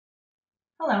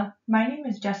Hello, my name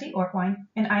is Jessie Ortwine,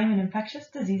 and I am an infectious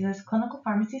diseases clinical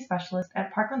pharmacy specialist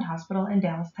at Parkland Hospital in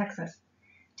Dallas, Texas.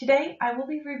 Today, I will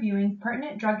be reviewing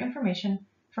pertinent drug information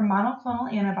for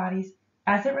monoclonal antibodies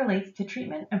as it relates to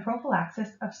treatment and prophylaxis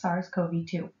of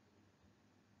SARS-CoV-2.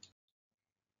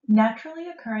 Naturally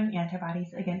occurring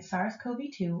antibodies against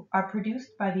SARS-CoV-2 are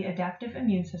produced by the adaptive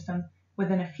immune system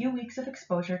within a few weeks of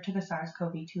exposure to the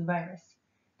SARS-CoV-2 virus.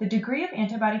 The degree of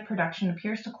antibody production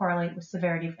appears to correlate with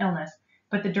severity of illness,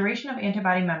 but the duration of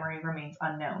antibody memory remains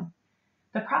unknown.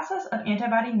 The process of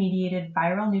antibody-mediated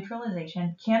viral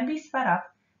neutralization can be sped up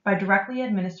by directly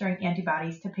administering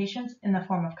antibodies to patients in the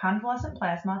form of convalescent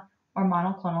plasma or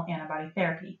monoclonal antibody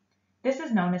therapy. This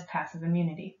is known as passive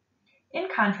immunity. In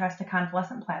contrast to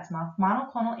convalescent plasma,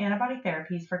 monoclonal antibody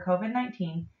therapies for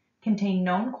COVID-19 contain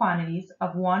known quantities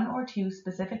of one or two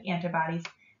specific antibodies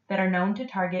that are known to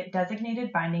target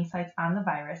designated binding sites on the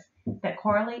virus that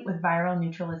correlate with viral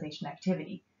neutralization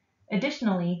activity.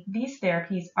 Additionally, these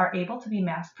therapies are able to be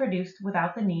mass-produced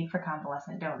without the need for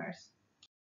convalescent donors.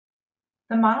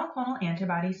 The monoclonal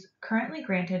antibodies currently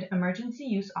granted emergency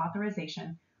use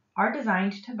authorization are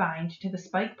designed to bind to the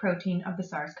spike protein of the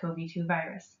SARS-CoV-2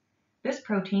 virus. This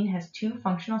protein has two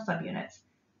functional subunits,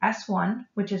 S1,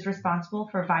 which is responsible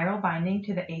for viral binding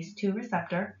to the ACE2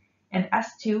 receptor, and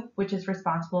S2, which is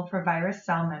responsible for virus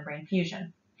cell membrane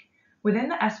fusion. Within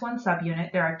the S1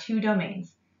 subunit, there are two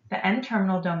domains, the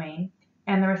N-terminal domain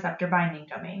and the receptor binding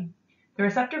domain. The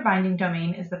receptor binding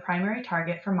domain is the primary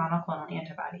target for monoclonal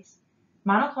antibodies.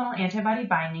 Monoclonal antibody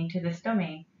binding to this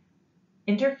domain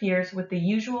interferes with the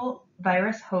usual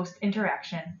virus-host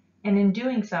interaction, and in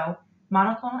doing so,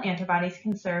 monoclonal antibodies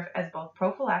can serve as both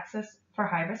prophylaxis for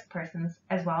high-risk persons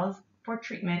as well as for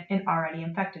treatment in already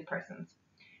infected persons.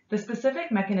 The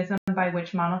specific mechanism by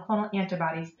which monoclonal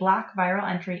antibodies block viral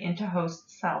entry into host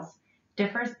cells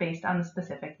differs based on the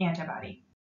specific antibody.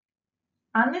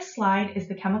 On this slide is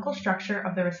the chemical structure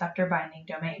of the receptor binding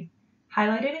domain.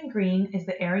 Highlighted in green is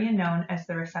the area known as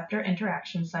the receptor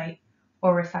interaction site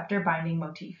or receptor binding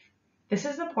motif. This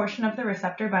is the portion of the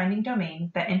receptor binding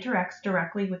domain that interacts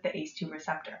directly with the ACE2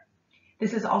 receptor.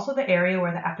 This is also the area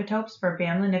where the epitopes for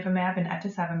bamlanivimab and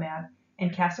etesevimab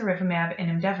and casirivimab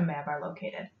and imdevimab are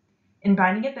located. In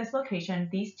binding at this location,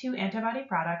 these two antibody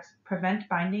products prevent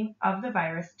binding of the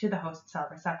virus to the host cell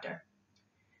receptor.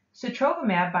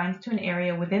 Sotrovimab binds to an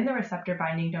area within the receptor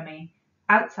binding domain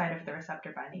outside of the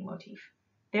receptor binding motif.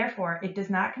 Therefore, it does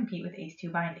not compete with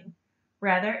ACE2 binding.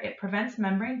 Rather, it prevents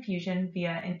membrane fusion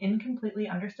via an incompletely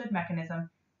understood mechanism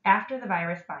after the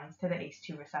virus binds to the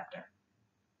ACE2 receptor.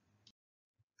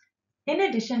 In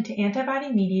addition to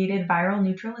antibody-mediated viral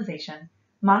neutralization,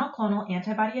 monoclonal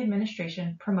antibody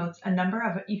administration promotes a number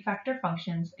of effector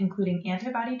functions, including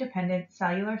antibody-dependent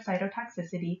cellular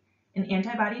cytotoxicity and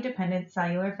antibody-dependent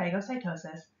cellular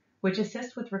phagocytosis, which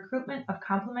assist with recruitment of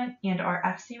complement and/or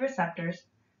Fc receptors,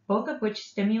 both of which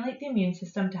stimulate the immune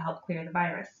system to help clear the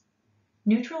virus.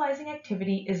 Neutralizing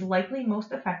activity is likely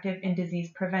most effective in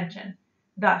disease prevention.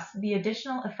 Thus, the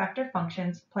additional effector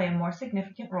functions play a more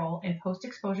significant role in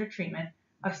post-exposure treatment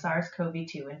of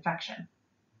SARS-CoV-2 infection.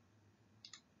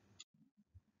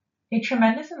 A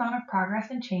tremendous amount of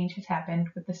progress and change has happened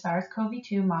with the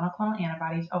SARS-CoV-2 monoclonal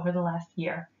antibodies over the last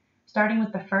year, starting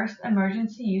with the first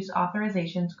emergency use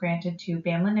authorizations granted to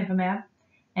bamlanivimab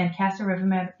and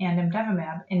casirivimab and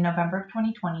imdevimab in November of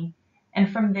 2020,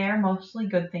 and from there mostly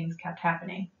good things kept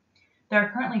happening. There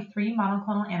are currently 3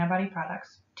 monoclonal antibody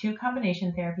products, 2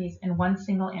 combination therapies, and 1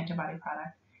 single antibody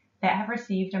product that have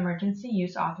received emergency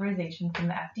use authorization from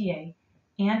the FDA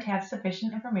and have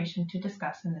sufficient information to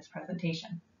discuss in this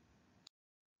presentation.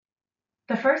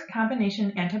 The first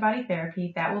combination antibody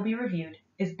therapy that will be reviewed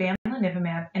is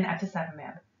bamlanivimab and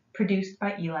etesevimab, produced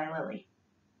by Eli Lilly.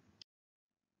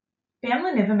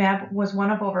 Bamlanivimab was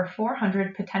one of over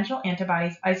 400 potential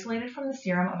antibodies isolated from the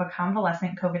serum of a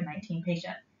convalescent COVID-19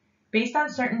 patient. Based on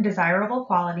certain desirable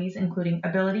qualities, including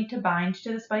ability to bind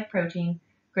to the spike protein,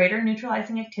 greater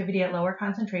neutralizing activity at lower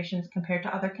concentrations compared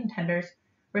to other contenders,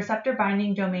 receptor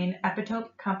binding domain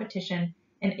epitope competition,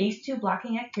 and ACE2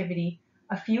 blocking activity,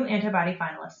 a few antibody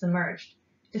finalists emerged.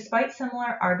 Despite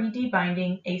similar RBD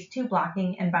binding, ACE2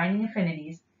 blocking, and binding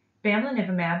affinities,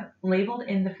 bamlanivimab, labeled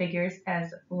in the figures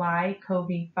as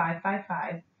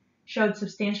LICOV555, showed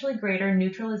substantially greater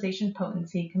neutralization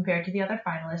potency compared to the other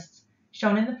finalists,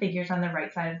 shown in the figures on the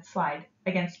right side of the slide,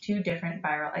 against 2 different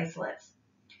viral isolates.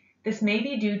 This may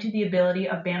be due to the ability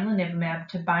of bamlanivimab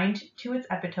to bind to its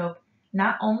epitope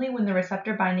not only when the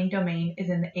receptor binding domain is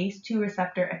in the ACE2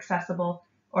 receptor accessible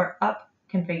or up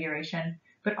configuration,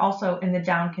 but also in the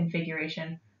down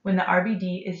configuration when the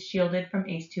RBD is shielded from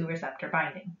ACE2 receptor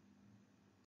binding.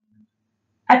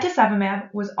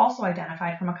 Etesevimab was also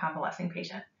identified from a convalescing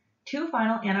patient. 2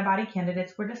 final antibody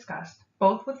candidates were discussed,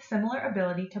 both with similar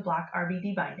ability to block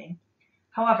RBD binding.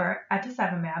 However,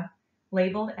 etesevimab,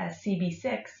 labeled as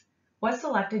CB6, was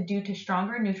selected due to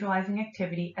stronger neutralizing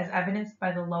activity as evidenced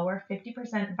by the lower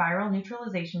 50% viral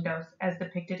neutralization dose as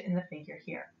depicted in the figure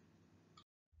here.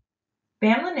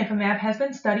 Bamlanivimab has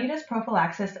been studied as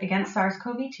prophylaxis against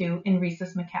SARS-CoV-2 in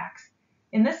rhesus macaques.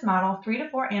 In this model, 3 to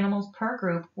 4 animals per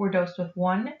group were dosed with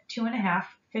 1, 2.5,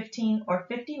 15, or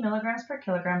 50 milligrams per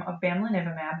kilogram of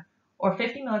bamlanivimab, or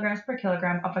 50 milligrams per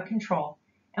kilogram of a control,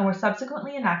 and were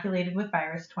subsequently inoculated with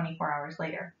virus 24 hours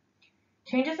later.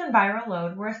 Changes in viral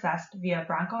load were assessed via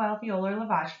bronchoalveolar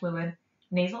lavage fluid,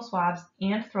 nasal swabs,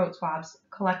 and throat swabs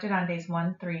collected on days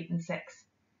 1, 3, and 6.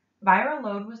 Viral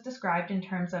load was described in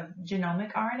terms of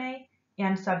genomic RNA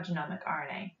and subgenomic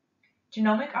RNA.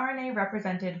 Genomic RNA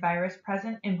represented virus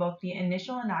present in both the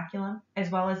initial inoculum as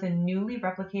well as in newly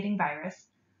replicating virus,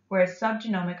 whereas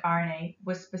subgenomic RNA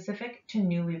was specific to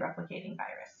newly replicating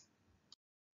virus.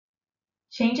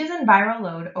 Changes in viral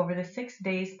load over the 6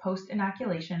 days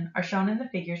post-inoculation are shown in the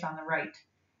figures on the right.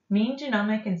 Mean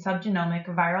genomic and subgenomic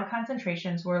viral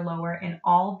concentrations were lower in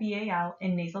all BAL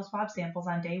and nasal swab samples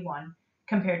on day 1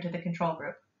 compared to the control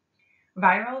group.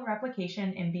 Viral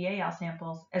replication in BAL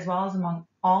samples, as well as among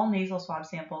all nasal swab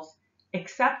samples,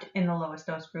 except in the lowest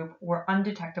dose group, were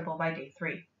undetectable by day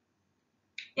 3.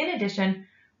 In addition,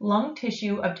 lung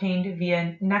tissue obtained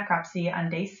via necropsy on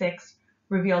day 6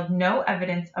 revealed no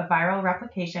evidence of viral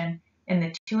replication in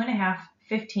the 2.5,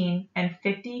 15, and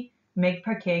 50 mg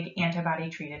per kg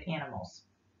antibody-treated animals.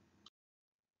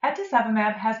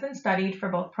 Etesevimab has been studied for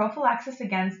both prophylaxis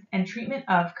against and treatment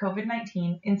of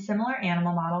COVID-19 in similar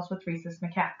animal models with rhesus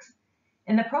macaques.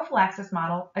 In the prophylaxis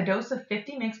model, a dose of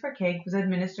 50 mg per kg was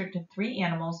administered to 3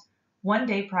 animals 1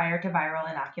 day prior to viral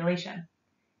inoculation.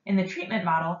 In the treatment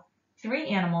model, 3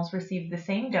 animals received the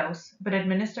same dose but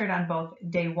administered on both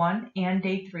day 1 and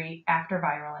day 3 after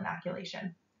viral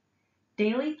inoculation.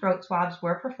 Daily throat swabs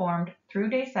were performed through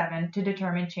day 7 to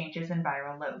determine changes in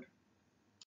viral load.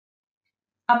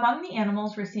 Among the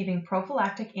animals receiving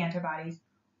prophylactic antibodies,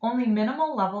 only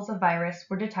minimal levels of virus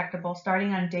were detectable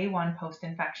starting on day 1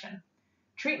 post-infection.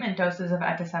 Treatment doses of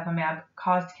etesevimab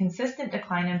caused consistent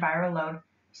decline in viral load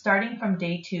starting from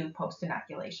day 2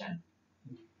 post-inoculation.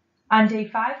 On day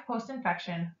 5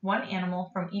 post-infection, 1 animal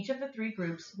from each of the 3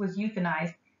 groups was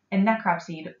euthanized and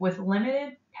necropsied with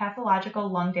limited pathological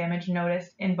lung damage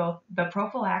noticed in both the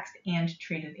prophylaxed and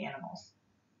treated animals.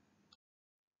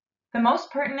 The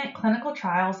most pertinent clinical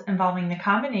trials involving the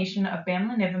combination of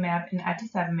bamlanivimab and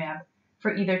etesevimab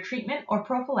for either treatment or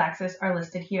prophylaxis are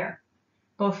listed here.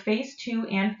 Both Phase 2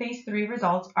 and Phase 3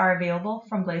 results are available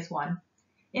from Blaze 1.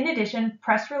 In addition,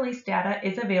 press release data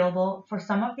is available for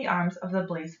some of the arms of the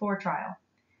Blaze 4 trial.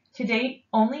 To date,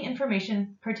 only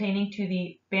information pertaining to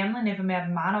the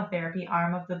bamlanivimab monotherapy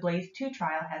arm of the Blaze 2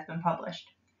 trial has been published.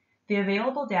 The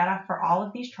available data for all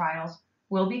of these trials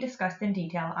will be discussed in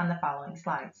detail on the following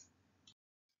slides.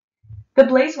 The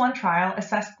Blaze 1 trial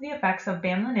assessed the effects of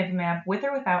bamlanivimab with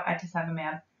or without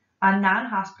etesevimab on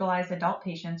non-hospitalized adult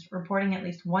patients reporting at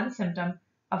least 1 symptom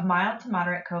of mild to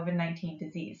moderate COVID-19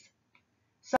 disease.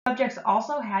 Subjects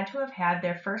also had to have had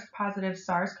their first positive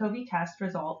SARS-CoV test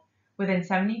result within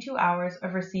 72 hours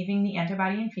of receiving the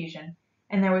antibody infusion,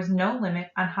 and there was no limit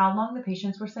on how long the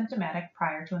patients were symptomatic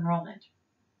prior to enrollment.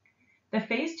 The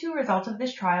Phase 2 results of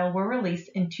this trial were released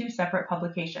in 2 separate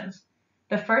publications.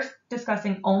 The first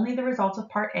discussing only the results of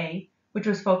Part A, which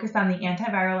was focused on the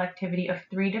antiviral activity of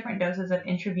 3 different doses of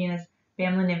intravenous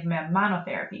bamlanivimab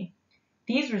monotherapy.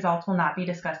 These results will not be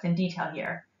discussed in detail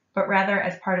here, but rather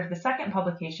as part of the second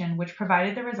publication, which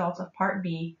provided the results of Part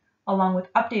B along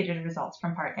with updated results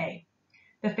from Part A.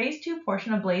 The Phase 2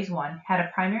 portion of Blaze 1 had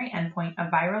a primary endpoint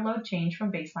of viral load change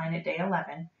from baseline at day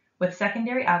 11, with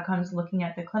secondary outcomes looking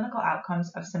at the clinical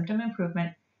outcomes of symptom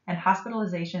improvement and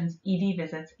hospitalizations, ED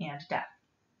visits, and death.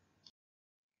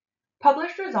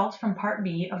 Published results from Part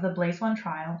B of the Blaze 1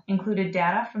 trial included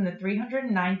data from the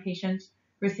 309 patients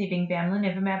receiving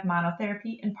bamlanivimab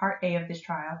monotherapy in Part A of this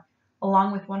trial,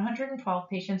 along with 112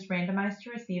 patients randomized to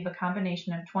receive a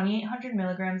combination of 2,800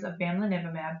 milligrams of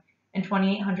bamlanivimab and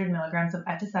 2,800 milligrams of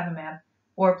etesevimab,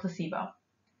 or placebo.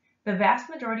 The vast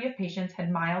majority of patients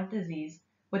had mild disease,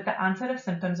 with the onset of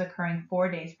symptoms occurring 4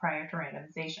 days prior to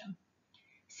randomization.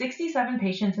 67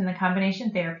 patients in the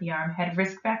combination therapy arm had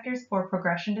risk factors for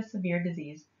progression to severe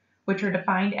disease, which were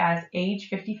defined as age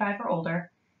 55 or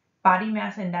older, body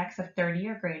mass index of 30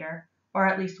 or greater, or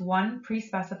at least 1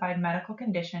 pre-specified medical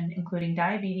condition including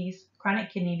diabetes, chronic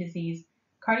kidney disease,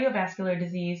 cardiovascular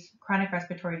disease, chronic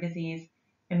respiratory disease,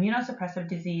 immunosuppressive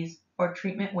disease, or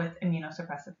treatment with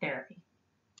immunosuppressive therapy.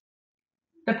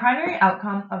 The primary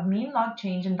outcome of mean log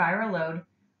change in viral load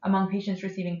among patients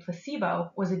receiving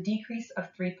placebo was a decrease of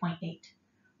 3.8.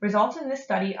 Results in this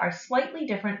study are slightly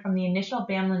different from the initial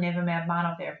bamlanivimab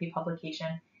monotherapy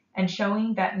publication and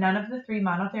showing that none of the 3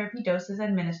 monotherapy doses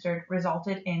administered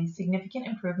resulted in significant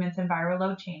improvements in viral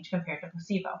load change compared to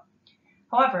placebo.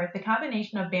 However, the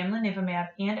combination of bamlanivimab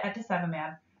and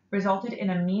etesevimab resulted in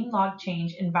a mean log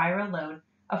change in viral load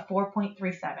of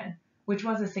 4.37, which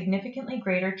was a significantly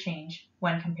greater change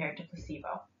when compared to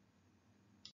placebo.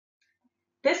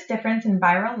 This difference in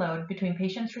viral load between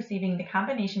patients receiving the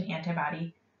combination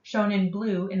antibody, shown in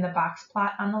blue in the box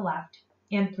plot on the left,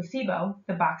 and placebo,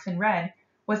 the box in red,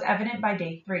 was evident by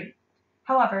day 3.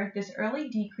 However, this early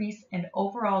decrease and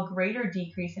overall greater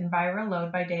decrease in viral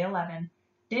load by day 11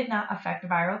 did not affect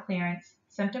viral clearance,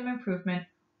 symptom improvement,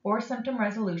 or symptom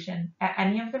resolution at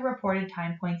any of the reported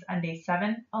time points on day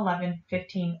 7, 11,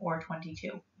 15, or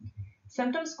 22.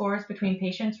 Symptom scores between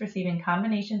patients receiving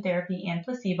combination therapy and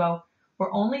placebo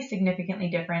were only significantly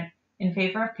different in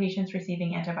favor of patients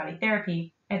receiving antibody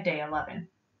therapy at day 11.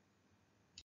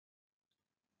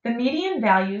 The median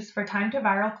values for time to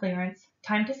viral clearance,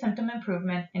 time to symptom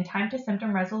improvement, and time to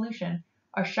symptom resolution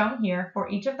are shown here for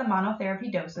each of the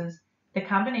monotherapy doses, the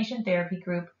combination therapy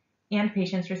group, and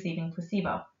patients receiving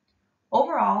placebo.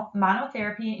 Overall,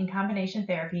 monotherapy and combination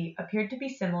therapy appeared to be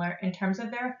similar in terms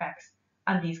of their effects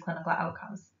on these clinical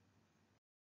outcomes.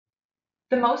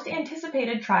 The most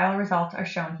anticipated trial results are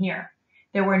shown here.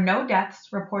 There were no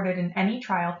deaths reported in any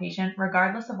trial patient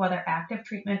regardless of whether active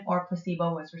treatment or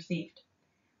placebo was received.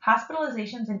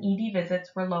 Hospitalizations and ED visits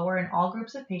were lower in all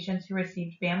groups of patients who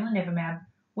received bamlanivimab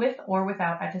with or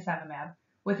without etesevimab,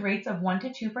 with rates of 1 to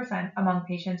 2% among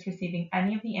patients receiving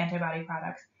any of the antibody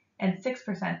products and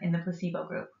 6% in the placebo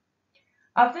group.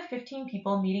 Of the 15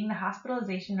 people meeting the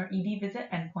hospitalization or ED visit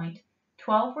endpoint,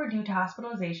 12 were due to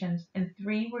hospitalizations and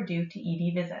 3 were due to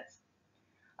ED visits.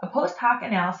 A post hoc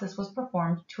analysis was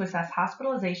performed to assess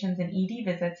hospitalizations and ED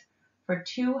visits for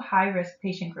 2 high-risk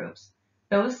patient groups,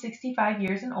 those 65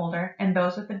 years and older and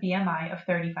those with a BMI of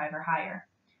 35 or higher.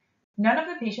 None of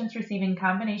the patients receiving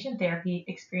combination therapy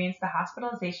experienced the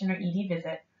hospitalization or ED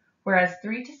visit, whereas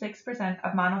 3 to 6%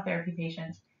 of monotherapy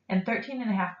patients and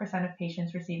 13.5% of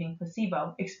patients receiving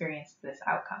placebo experienced this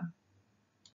outcome.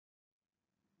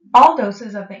 All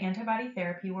doses of the antibody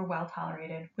therapy were well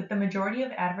tolerated, with the majority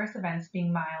of adverse events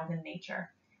being mild in nature.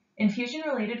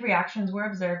 Infusion-related reactions were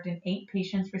observed in 8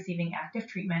 patients receiving active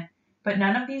treatment, but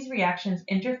none of these reactions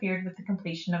interfered with the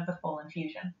completion of the full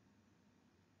infusion.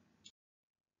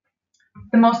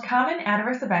 The most common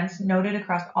adverse events noted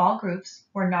across all groups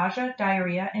were nausea,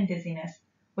 diarrhea, and dizziness,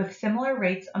 with similar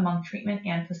rates among treatment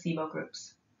and placebo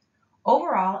groups.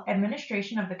 Overall,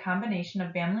 administration of the combination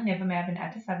of bamlanivimab and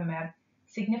etesevimab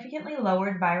significantly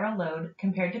lowered viral load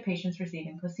compared to patients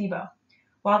receiving placebo.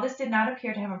 While this did not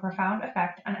appear to have a profound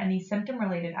effect on any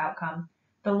symptom-related outcome,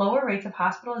 the lower rates of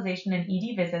hospitalization and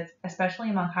ED visits, especially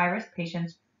among high-risk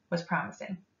patients, was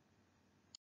promising.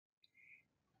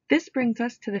 This brings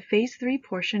us to the Phase 3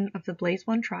 portion of the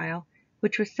BLAZE-1 trial,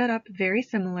 which was set up very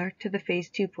similar to the Phase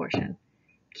 2 portion.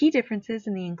 Key differences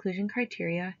in the inclusion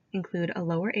criteria include a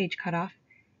lower age cutoff,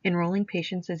 enrolling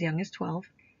patients as young as 12,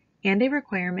 and a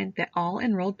requirement that all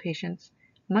enrolled patients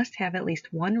must have at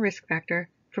least one risk factor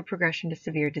for progression to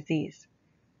severe disease.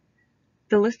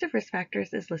 The list of risk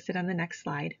factors is listed on the next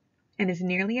slide and is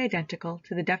nearly identical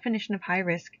to the definition of high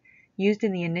risk used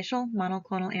in the initial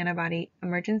monoclonal antibody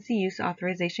emergency use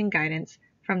authorization guidance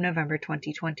from November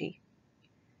 2020.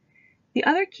 The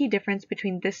other key difference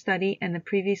between this study and the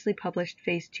previously published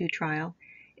Phase 2 trial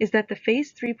is that the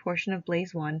Phase 3 portion of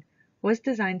BLAZE-1 was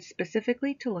designed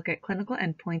specifically to look at clinical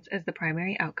endpoints as the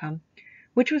primary outcome,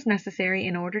 which was necessary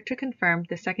in order to confirm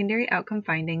the secondary outcome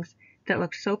findings that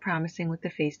looked so promising with the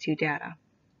Phase 2 data.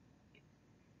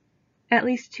 At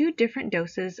least 2 different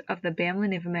doses of the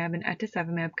bamlanivimab and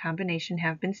etesevimab combination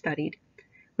have been studied,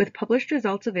 with published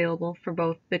results available for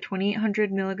both the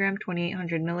 2800 mg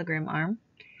 2800 mg arm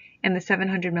and the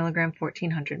 700 mg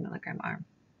 1400 mg arm.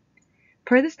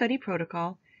 Per the study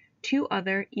protocol, 2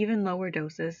 other even lower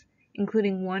doses,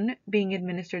 including one being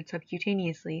administered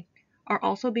subcutaneously, are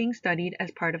also being studied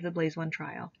as part of the BLAZE-1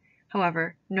 trial.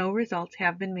 However, no results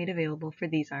have been made available for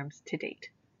these arms to date.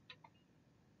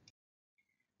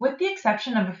 With the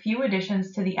exception of a few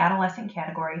additions to the adolescent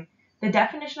category, the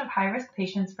definition of high-risk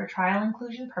patients for trial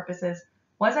inclusion purposes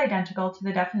was identical to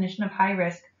the definition of high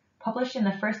risk published in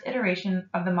the first iteration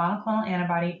of the monoclonal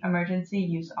antibody emergency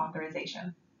use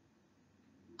authorization.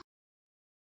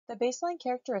 The baseline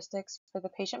characteristics for the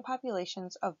patient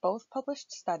populations of both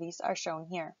published studies are shown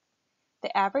here.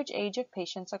 The average age of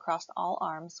patients across all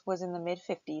arms was in the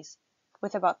mid-50s,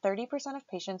 with about 30% of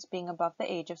patients being above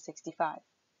the age of 65.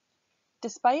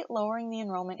 Despite lowering the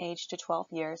enrollment age to 12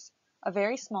 years, a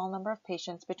very small number of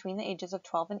patients between the ages of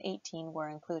 12 and 18 were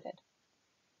included.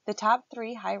 The top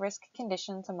 3 high-risk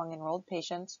conditions among enrolled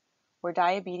patients were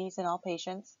diabetes in all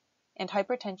patients and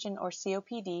hypertension or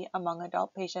COPD among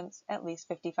adult patients at least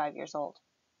 55 years old.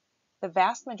 The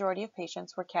vast majority of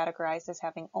patients were categorized as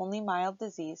having only mild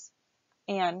disease,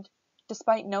 and,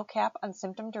 despite no cap on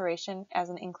symptom duration as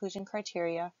an inclusion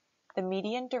criteria, the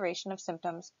median duration of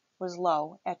symptoms was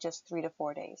low at just 3 to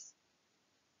 4 days.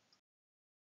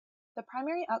 The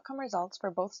primary outcome results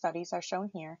for both studies are shown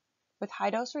here, with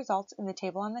high-dose results in the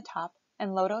table on the top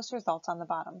and low-dose results on the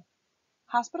bottom.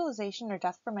 Hospitalization or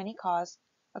death from any cause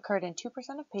occurred in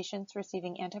 2% of patients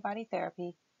receiving antibody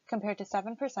therapy compared to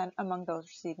 7% among those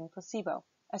receiving placebo,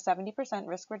 a 70%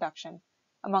 risk reduction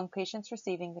among patients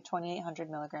receiving the 2,800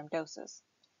 mg doses.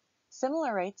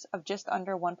 Similar rates of just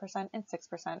under 1% and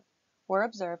 6% were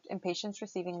observed in patients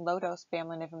receiving low-dose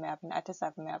bamlanivimab and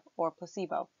etesevimab or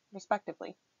placebo,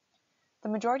 respectively. The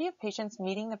majority of patients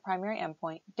meeting the primary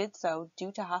endpoint did so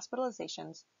due to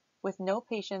hospitalizations, with no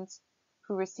patients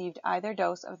who received either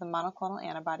dose of the monoclonal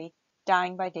antibody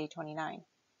dying by day 29.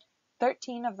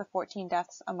 13 of the 14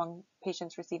 deaths among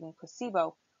patients receiving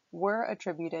placebo were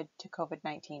attributed to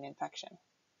COVID-19 infection.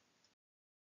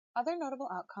 Other notable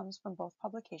outcomes from both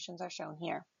publications are shown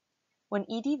here. When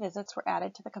ED visits were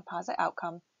added to the composite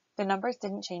outcome, the numbers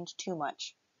didn't change too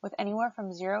much, with anywhere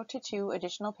from 0 to 2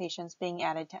 additional patients being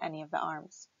added to any of the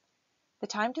arms. The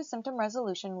time to symptom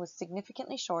resolution was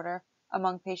significantly shorter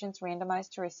among patients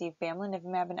randomized to receive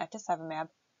bamlanivimab and etesevimab,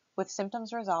 with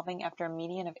symptoms resolving after a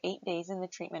median of 8 days in the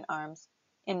treatment arms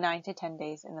and 9 to 10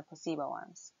 days in the placebo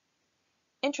arms.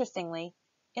 Interestingly,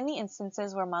 in the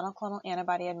instances where monoclonal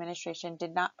antibody administration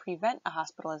did not prevent a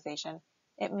hospitalization,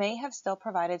 it may have still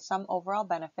provided some overall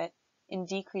benefit in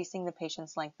decreasing the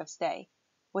patient's length of stay,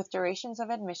 with durations of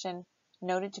admission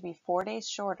noted to be 4 days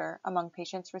shorter among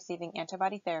patients receiving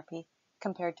antibody therapy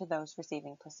compared to those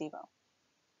receiving placebo.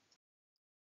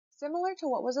 Similar to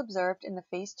what was observed in the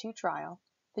Phase 2 trial,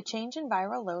 the change in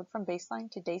viral load from baseline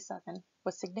to day 7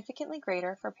 was significantly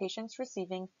greater for patients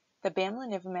receiving the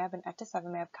bamlanivimab and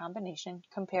etesevimab combination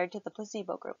compared to the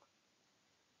placebo group.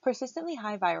 Persistently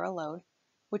high viral load,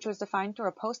 which was defined through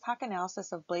a post-hoc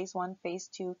analysis of BLAZE-1 Phase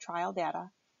 2 trial data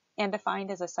and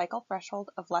defined as a cycle threshold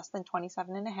of less than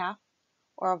 27.5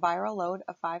 or a viral load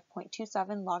of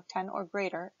 5.27 log 10 or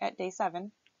greater at day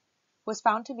 7, was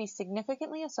found to be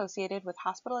significantly associated with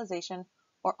hospitalization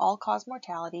or all-cause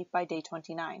mortality by day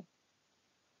 29.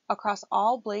 Across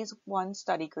all BLAZE-1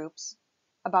 study groups,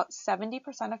 about 70%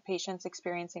 of patients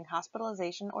experiencing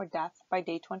hospitalization or death by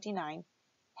day 29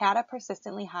 had a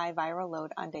persistently high viral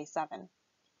load on day 7.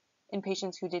 In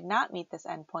patients who did not meet this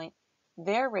endpoint,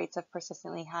 their rates of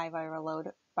persistently high viral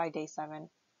load by day 7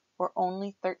 were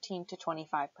only 13 to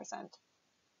 25%.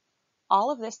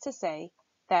 All of this to say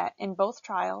that in both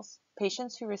trials,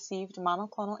 patients who received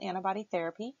monoclonal antibody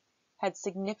therapy had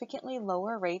significantly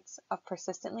lower rates of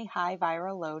persistently high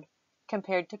viral load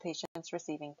compared to patients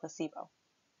receiving placebo.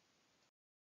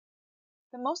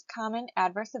 The most common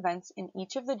adverse events in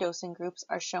each of the dosing groups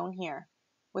are shown here,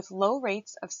 with low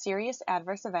rates of serious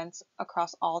adverse events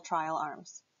across all trial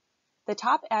arms. The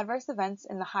top adverse events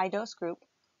in the high-dose group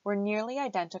were nearly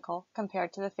identical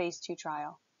compared to the Phase 2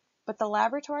 trial, but the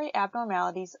laboratory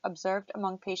abnormalities observed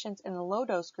among patients in the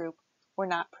low-dose group were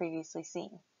not previously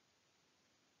seen.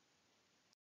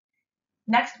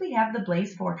 Next, we have the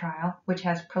BLAZE-4 trial, which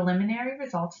has preliminary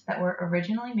results that were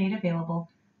originally made available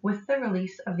with the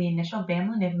release of the initial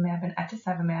bamlanivimab and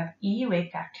etesevimab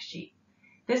EUA fact sheet.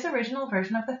 This original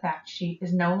version of the fact sheet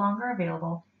is no longer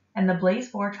available, and the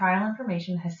BLAZE-4 trial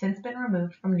information has since been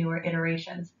removed from newer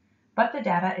iterations, but the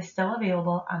data is still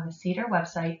available on the CDER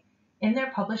website in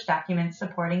their published documents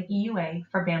supporting EUA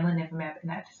for bamlanivimab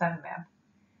and etesevimab.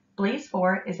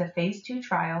 BLAZE-4 is a Phase 2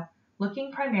 trial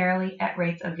looking primarily at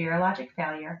rates of virologic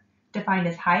failure, defined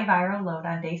as high viral load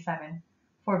on day 7,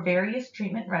 for various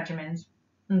treatment regimens,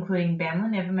 including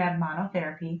bamlanivimab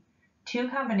monotherapy, 2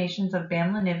 combinations of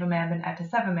bamlanivimab and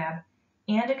etesevimab,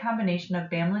 and a combination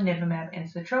of bamlanivimab and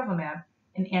sotrovimab,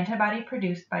 an antibody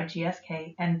produced by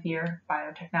GSK and Vir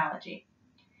Biotechnology.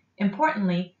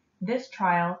 Importantly, this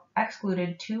trial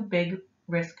excluded 2 big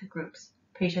risk groups,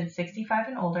 patients 65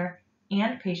 and older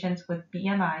and patients with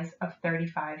BMIs of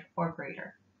 35 or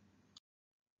greater.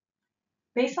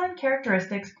 Baseline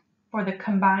characteristics for the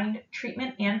combined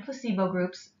treatment and placebo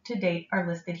groups to date are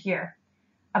listed here.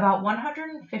 About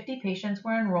 150 patients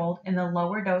were enrolled in the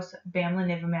lower dose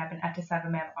bamlanivimab and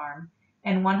etesevimab arm,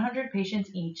 and 100 patients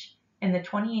each in the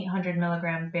 2,800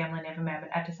 mg bamlanivimab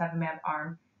and etesevimab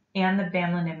arm and the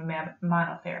bamlanivimab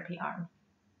monotherapy arm.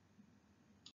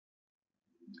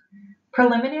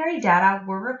 Preliminary data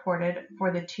were reported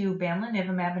for the two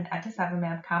bamlanivimab and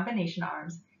etesevimab combination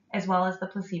arms, as well as the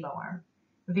placebo arm.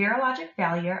 Virologic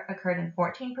failure occurred in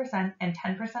 14% and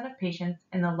 10% of patients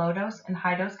in the low-dose and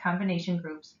high-dose combination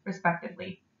groups,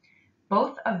 respectively.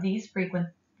 Both of these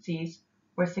frequencies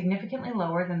were significantly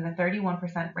lower than the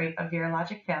 31% rate of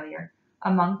virologic failure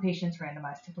among patients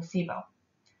randomized to placebo.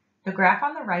 The graph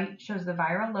on the right shows the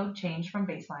viral load change from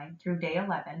baseline through day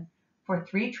 11 for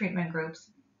 3 treatment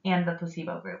groups and the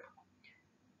placebo group.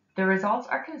 The results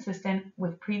are consistent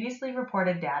with previously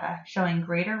reported data showing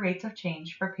greater rates of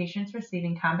change for patients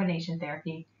receiving combination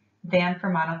therapy than for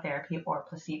monotherapy or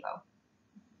placebo.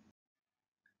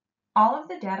 All of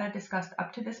the data discussed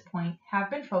up to this point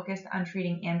have been focused on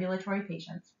treating ambulatory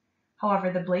patients.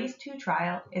 However, the BLAZE-2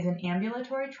 trial is an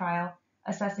ambulatory trial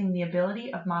assessing the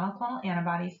ability of monoclonal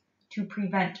antibodies to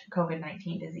prevent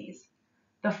COVID-19 disease.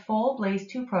 The full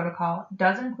BLAZE-2 protocol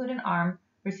does include an arm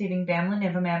receiving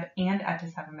bamlanivimab and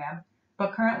etesevimab,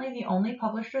 but currently the only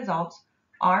published results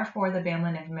are for the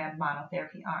bamlanivimab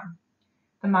monotherapy arm.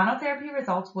 The monotherapy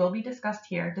results will be discussed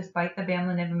here despite the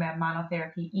bamlanivimab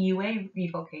monotherapy EUA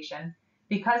revocation,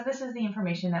 because this is the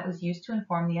information that was used to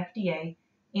inform the FDA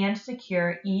and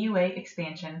secure EUA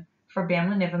expansion for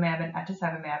bamlanivimab and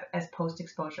etesevimab as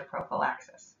post-exposure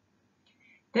prophylaxis.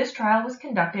 This trial was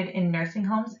conducted in nursing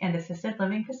homes and assisted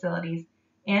living facilities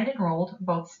and enrolled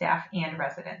both staff and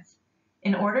residents.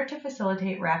 In order to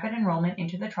facilitate rapid enrollment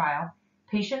into the trial,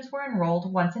 patients were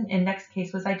enrolled once an index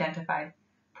case was identified,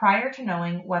 prior to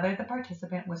knowing whether the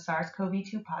participant was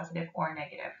SARS-CoV-2 positive or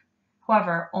negative.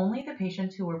 However, only the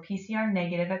patients who were PCR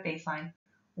negative at baseline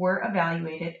were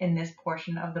evaluated in this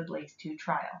portion of the BLAZE-2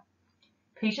 trial.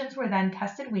 Patients were then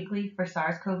tested weekly for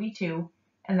SARS-CoV-2,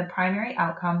 and the primary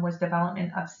outcome was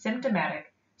development of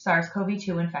symptomatic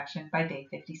SARS-CoV-2 infection by day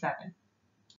 57.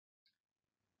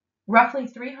 Roughly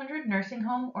 300 nursing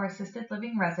home or assisted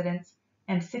living residents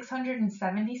and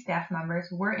 670 staff members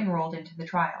were enrolled into the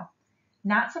trial.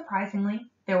 Not surprisingly,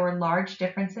 there were large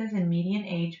differences in median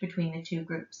age between the two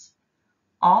groups.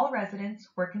 All residents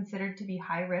were considered to be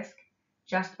high risk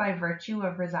just by virtue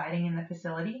of residing in the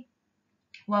facility,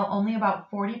 while only about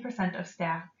 40% of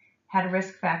staff had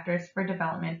risk factors for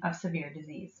development of severe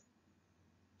disease.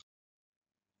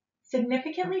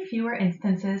 Significantly fewer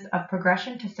instances of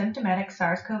progression to symptomatic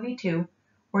SARS-CoV-2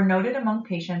 were noted among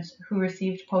patients who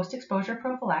received post-exposure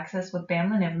prophylaxis with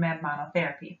bamlanivimab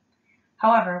monotherapy.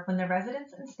 However, when the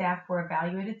residents and staff were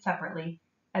evaluated separately,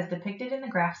 as depicted in the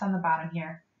graphs on the bottom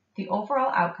here, the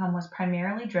overall outcome was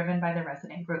primarily driven by the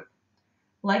resident group.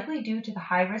 Likely due to the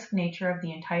high-risk nature of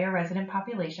the entire resident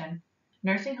population,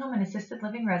 nursing home and assisted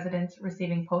living residents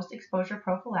receiving post-exposure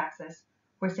prophylaxis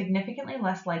were significantly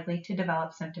less likely to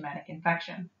develop symptomatic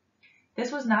infection.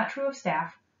 This was not true of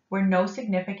staff, where no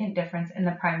significant difference in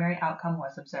the primary outcome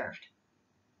was observed.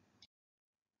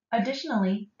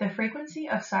 Additionally, the frequency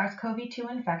of SARS-CoV-2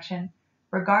 infection,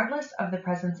 regardless of the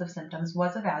presence of symptoms,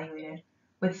 was evaluated,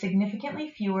 with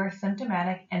significantly fewer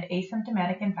symptomatic and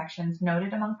asymptomatic infections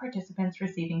noted among participants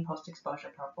receiving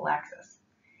post-exposure prophylaxis.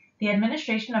 The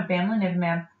administration of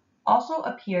bamlanivimab also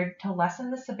appeared to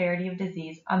lessen the severity of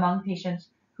disease among patients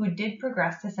who did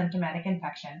progress to symptomatic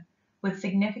infection, with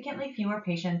significantly fewer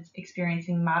patients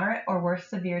experiencing moderate or worse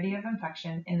severity of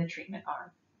infection in the treatment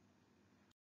arm.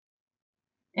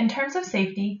 In terms of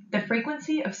safety, the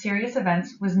frequency of serious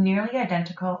events was nearly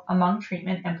identical among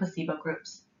treatment and placebo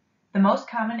groups. The most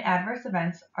common adverse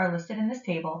events are listed in this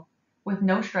table, with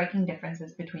no striking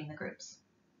differences between the groups.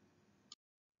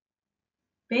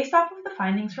 Based off of the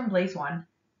findings from BLAZE-1,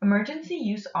 emergency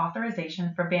use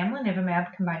authorization for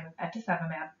bamlanivimab combined with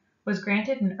etesevimab was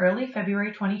granted in early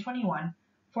February 2021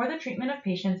 for the treatment of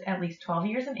patients at least 12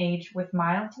 years in age with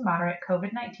mild to moderate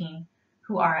COVID-19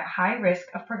 who are at high risk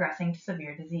of progressing to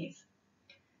severe disease.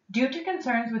 Due to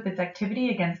concerns with its activity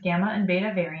against gamma and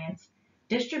beta variants,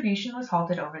 distribution was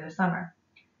halted over the summer.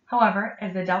 However,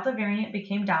 as the Delta variant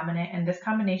became dominant and this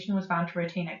combination was found to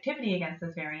retain activity against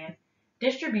this variant,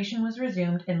 distribution was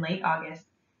resumed in late August,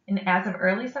 and as of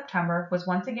early September was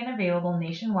once again available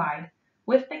nationwide,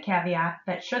 with the caveat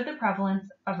that should the prevalence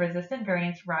of resistant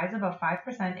variants rise above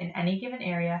 5% in any given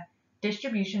area,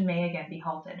 distribution may again be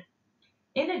halted.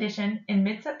 In addition, in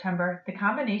mid-September, the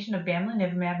combination of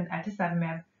bamlanivimab and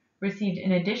etesevimab received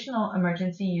an additional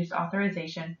emergency use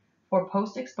authorization for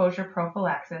post-exposure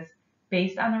prophylaxis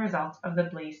based on the results of the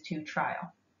BLAZE-2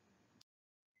 trial.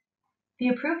 The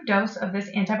approved dose of this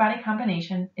antibody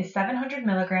combination is 700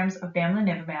 milligrams of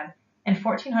bamlanivimab and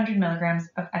 1400 milligrams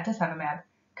of etesevimab,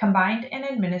 combined and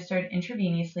administered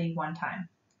intravenously one time.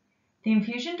 The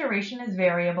infusion duration is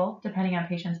variable depending on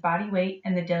patient's body weight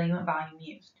and the diluent volume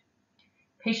used.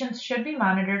 Patients should be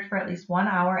monitored for at least 1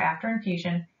 hour after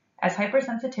infusion, as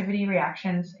hypersensitivity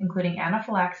reactions, including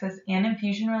anaphylaxis and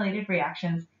infusion-related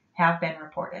reactions, have been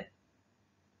reported.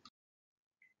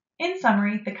 In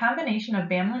summary, the combination of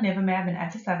bamlanivimab and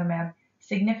etesevimab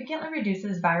significantly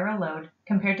reduces viral load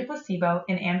compared to placebo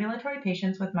in ambulatory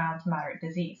patients with mild to moderate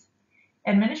disease.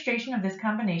 Administration of this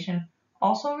combination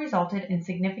also resulted in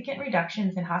significant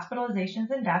reductions in hospitalizations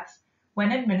and deaths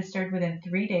when administered within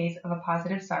 3 days of a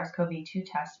positive SARS-CoV-2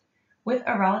 test, with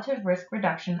a relative risk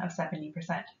reduction of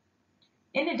 70%.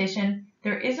 In addition,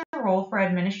 there is a role for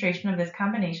administration of this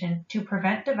combination to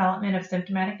prevent development of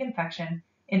symptomatic infection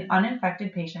in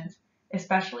uninfected patients,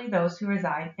 especially those who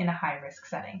reside in a high-risk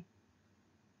setting.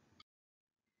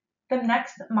 The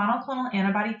next monoclonal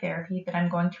antibody therapy that I'm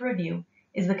going to review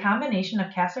is the combination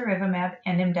of casirivimab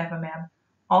and imdevimab,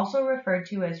 also referred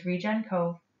to as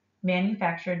REGEN-COV,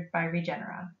 manufactured by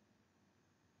Regeneron.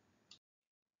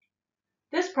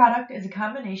 This product is a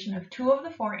combination of 2 of the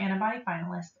 4 antibody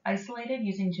finalists isolated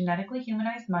using genetically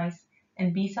humanized mice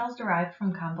and B cells derived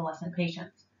from convalescent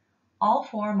patients. All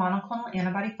 4 monoclonal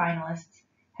antibody finalists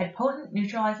had potent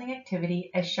neutralizing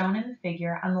activity as shown in the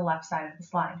figure on the left side of the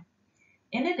slide.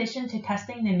 In addition to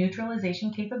testing the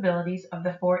neutralization capabilities of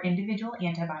the 4 individual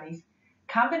antibodies,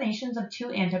 combinations of 2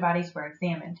 antibodies were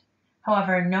examined.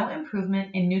 However, no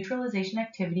improvement in neutralization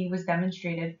activity was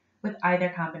demonstrated with either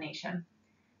combination.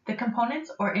 The components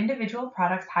or individual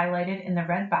products highlighted in the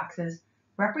red boxes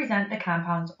represent the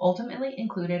compounds ultimately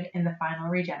included in the final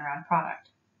Regeneron product.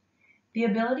 The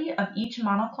ability of each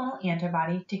monoclonal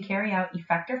antibody to carry out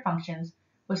effector functions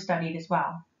was studied as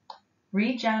well.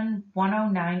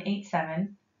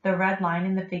 Regen-10987, the red line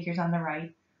in the figures on the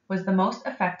right, was the most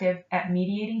effective at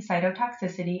mediating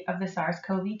cytotoxicity of the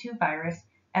SARS-CoV-2 virus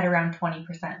at around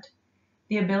 20%.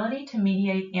 The ability to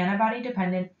mediate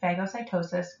antibody-dependent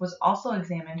phagocytosis was also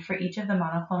examined for each of the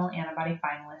monoclonal antibody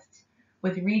finalists,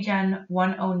 with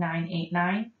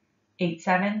Regen-10989,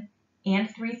 87, and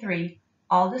 33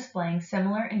 all displaying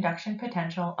similar induction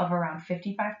potential of around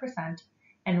 55%,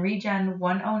 and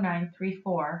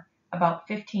Regen-10934 about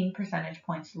 15 percentage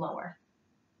points lower.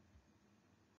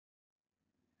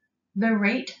 The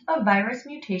rate of virus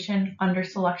mutation under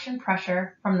selection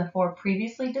pressure from the 4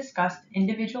 previously discussed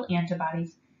individual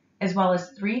antibodies, as well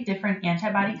as 3 different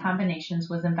antibody combinations,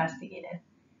 was investigated.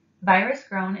 Virus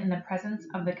grown in the presence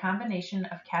of the combination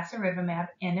of casirivimab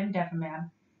and imdevimab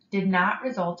did not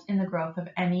result in the growth of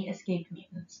any escape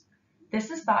mutants.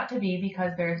 This is thought to be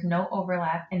because there is no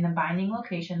overlap in the binding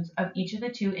locations of each of the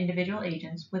 2 individual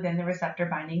agents within the receptor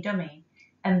binding domain,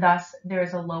 and thus there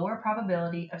is a lower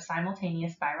probability of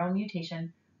simultaneous viral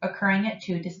mutation occurring at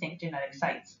 2 distinct genetic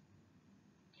sites.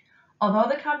 Although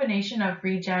the combination of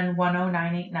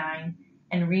Regen-10989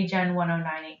 and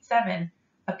Regen-10987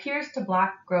 appears to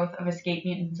block growth of escape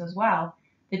mutants as well,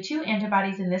 the 2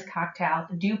 antibodies in this cocktail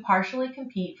do partially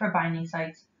compete for binding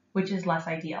sites, which is less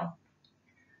ideal.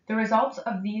 The results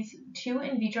of these 2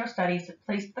 in vitro studies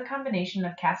placed the combination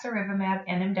of casirivimab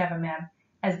and imdevimab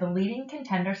as the leading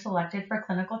contender selected for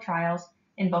clinical trials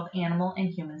in both animal and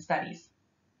human studies.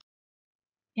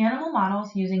 Animal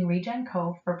models using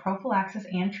REGEN-COV for prophylaxis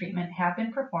and treatment have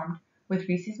been performed with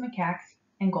rhesus macaques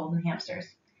and golden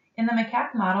hamsters. In the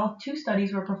macaque model, 2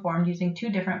 studies were performed using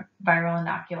 2 different viral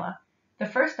inocula. The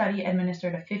first study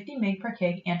administered a 50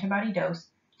 mg/kg antibody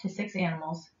dose to 6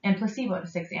 animals and placebo to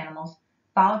 6 animals,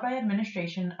 followed by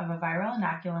administration of a viral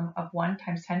inoculum of 1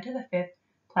 × 10⁵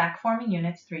 plaque-forming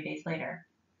units 3 days later.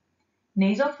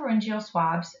 Nasopharyngeal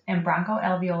swabs and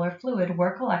bronchoalveolar fluid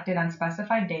were collected on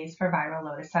specified days for viral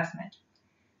load assessment.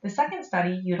 The second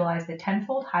study utilized a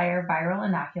 10-fold higher viral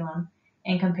inoculum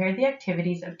and compared the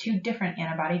activities of 2 different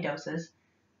antibody doses,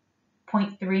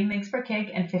 0.3 mg/kg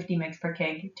and 50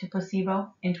 mg/kg, to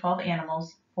placebo in 12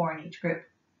 animals, 4 in each group.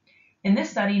 In this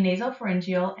study,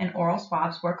 nasopharyngeal and oral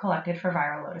swabs were collected for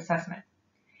viral load assessment.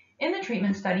 In the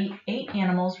treatment study, 8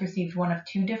 animals received one of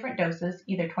 2 different doses,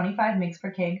 either 25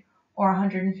 mg/kg or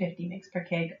 150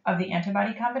 mg/kg of the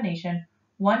antibody combination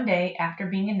 1 day after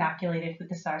being inoculated with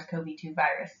the SARS-CoV-2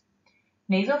 virus.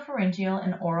 Nasopharyngeal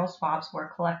and oral swabs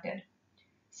were collected.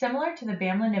 Similar to the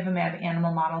bamlanivimab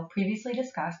animal model previously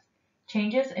discussed,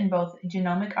 changes in both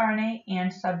genomic RNA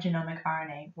and subgenomic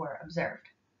RNA were observed.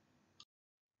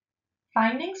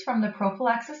 Findings from the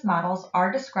prophylaxis models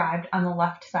are described on the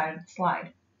left side of the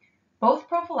slide. Both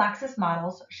prophylaxis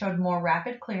models showed more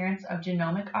rapid clearance of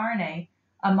genomic RNA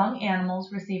among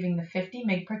animals receiving the 50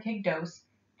 mg/kg dose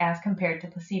as compared to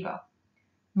placebo.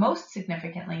 Most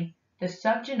significantly, the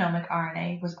subgenomic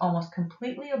RNA was almost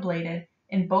completely ablated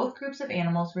in both groups of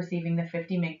animals receiving the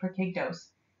 50 mg/kg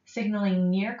dose, signaling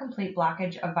near complete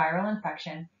blockage of viral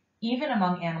infection even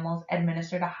among animals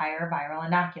administered a higher viral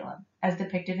inoculum, as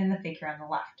depicted in the figure on the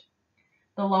left.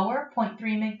 The lower 0.3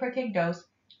 mg/kg dose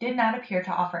did not appear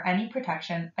to offer any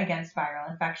protection against viral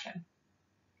infection.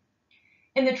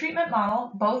 In the treatment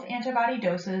model, both antibody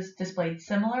doses displayed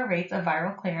similar rates of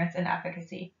viral clearance and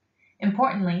efficacy.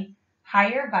 Importantly,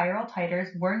 higher viral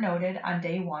titers were noted on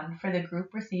day 1 for the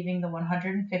group receiving the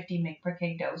 150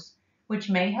 mg/kg dose, which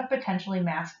may have potentially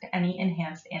masked any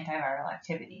enhanced antiviral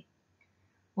activity.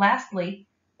 Lastly,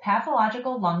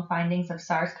 pathological lung findings of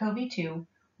SARS-CoV-2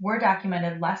 were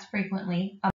documented less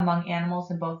frequently among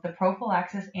animals in both the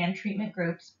prophylaxis and treatment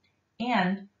groups,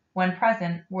 and, when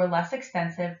present, were less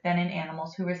extensive than in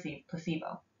animals who received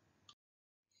placebo.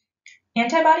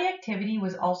 Antibody activity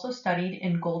was also studied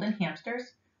in golden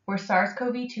hamsters, where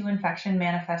SARS-CoV-2 infection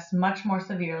manifests much more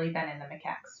severely than in the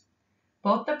macaques.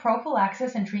 Both the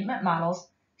prophylaxis and treatment models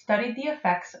studied the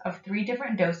effects of 3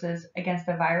 different doses against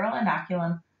a viral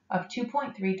inoculum of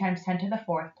 2.3 times 10 to the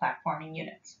 4th plaque-forming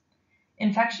units.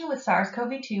 Infection with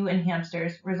SARS-CoV-2 in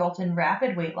hamsters results in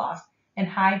rapid weight loss and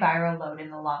high viral load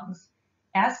in the lungs.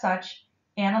 As such,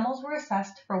 animals were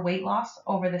assessed for weight loss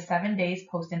over the 7 days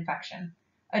post-infection.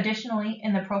 Additionally,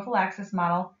 in the prophylaxis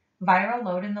model, viral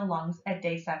load in the lungs at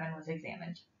day 7 was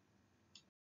examined.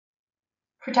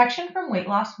 Protection from weight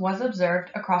loss was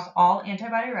observed across all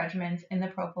antibody regimens in the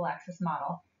prophylaxis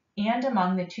model and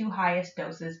among the 2 highest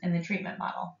doses in the treatment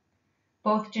model.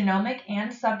 Both genomic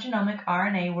and subgenomic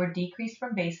RNA were decreased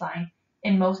from baseline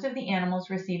in most of the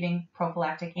animals receiving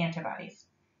prophylactic antibodies.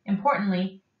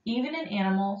 Importantly, even in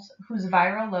animals whose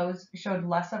viral loads showed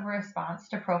less of a response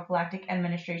to prophylactic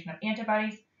administration of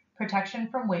antibodies, protection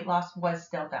from weight loss was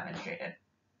still demonstrated.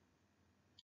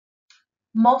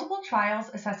 Multiple trials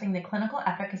assessing the clinical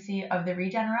efficacy of the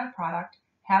Regeneron product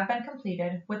have been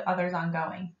completed, with others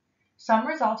ongoing. Some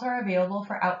results are available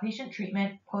for outpatient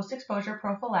treatment, post-exposure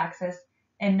prophylaxis,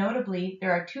 and notably,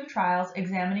 there are 2 trials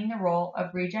examining the role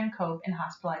of RegenCov in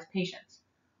hospitalized patients.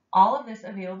 All of this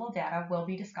available data will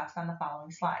be discussed on the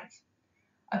following slides.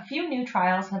 A few new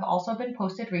trials have also been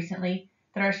posted recently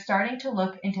that are starting to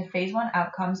look into phase 1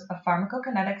 outcomes of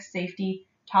pharmacokinetics, safety,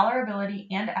 tolerability,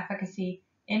 and efficacy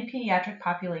in pediatric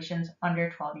populations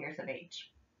under 12 years of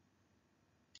age.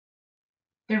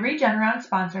 The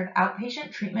Regeneron-sponsored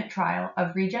outpatient treatment trial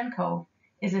of RegenCov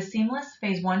is a seamless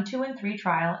phase 1, 2, and 3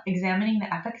 trial examining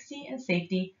the efficacy and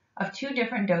safety of 2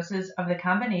 different doses of the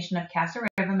combination of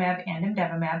casirivimab and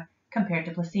imdevimab compared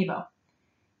to placebo.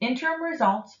 Interim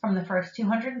results from the first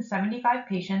 275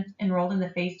 patients enrolled in the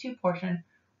phase 2 portion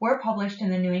were published in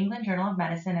the New England Journal of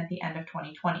Medicine at the end of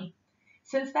 2020.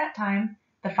 Since that time,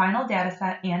 the final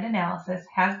dataset and analysis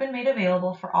has been made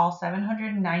available for all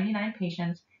 799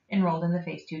 patients enrolled in the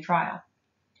phase 2 trial.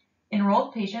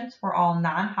 Enrolled patients were all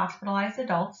non-hospitalized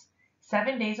adults,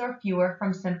 7 days or fewer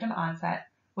from symptom onset,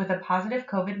 with a positive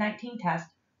COVID-19 test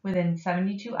within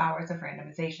 72 hours of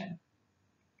randomization.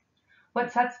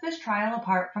 What sets this trial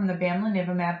apart from the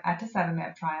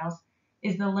bamlanivimab-etesevimab trials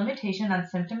is the limitation on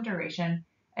symptom duration,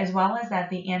 as well as that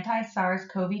the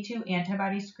anti-SARS-CoV-2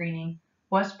 antibody screening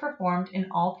was performed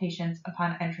in all patients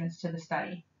upon entrance to the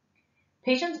study.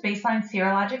 Patients' baseline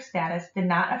serologic status did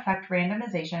not affect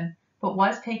randomization, but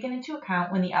was taken into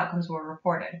account when the outcomes were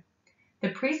reported. The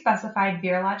pre-specified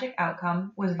virologic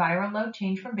outcome was viral load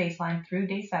change from baseline through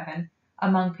day 7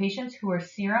 among patients who were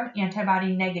serum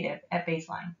antibody negative at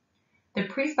baseline. The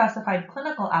pre-specified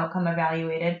clinical outcome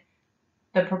evaluated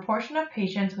the proportion of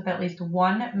patients with at least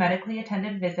 1 medically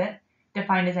attended visit,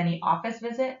 defined as any office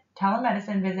visit,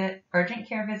 telemedicine visit, urgent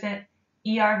care visit,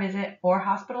 ER visit, or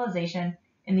hospitalization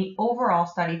in the overall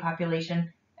study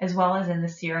population, as well as in the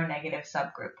seronegative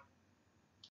subgroup.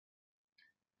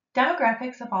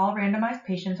 Demographics of all randomized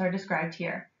patients are described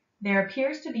here. There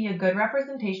appears to be a good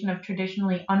representation of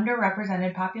traditionally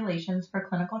underrepresented populations for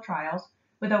clinical trials,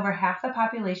 with over half the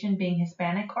population being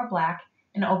Hispanic or Black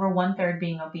and over 1/3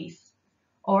 being obese.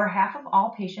 Over half of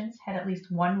all patients had at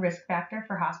least 1 risk factor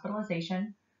for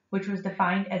hospitalization, which was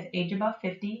defined as age above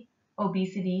 50,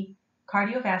 obesity,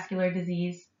 cardiovascular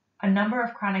disease, a number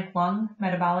of chronic lung,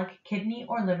 metabolic, kidney,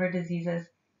 or liver diseases,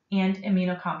 and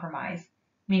immunocompromise,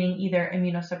 meaning either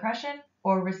immunosuppression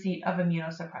or receipt of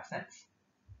immunosuppressants.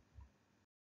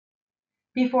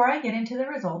 Before I get into the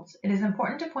results, it is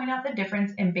important to point out the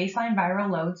difference in baseline viral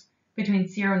loads between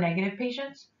seronegative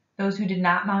patients, those who did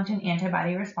not mount an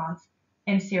antibody response,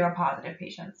 and seropositive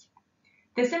patients.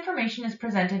 This information is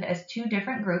presented as two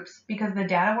different groups because the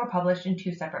data were published in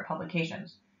two separate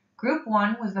publications. Group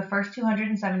 1 was the first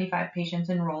 275 patients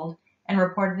enrolled and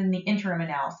reported in the interim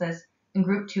analysis, and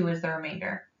Group 2 is the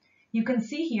remainder. You can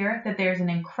see here that there's an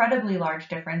incredibly large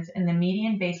difference in the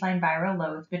median baseline viral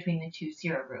loads between the two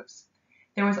serogroups.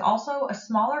 There was also a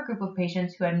smaller group of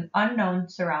patients who had an unknown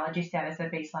serology status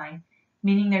at baseline,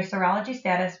 meaning their serology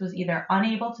status was either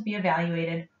unable to be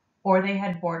evaluated or they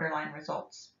had borderline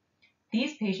results.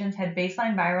 These patients had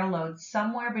baseline viral loads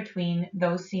somewhere between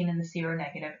those seen in the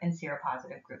seronegative and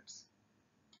seropositive groups.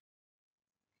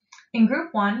 In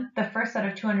Group 1, the first set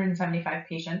of 275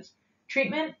 patients,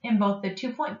 treatment in both the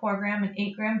 2.4 gram and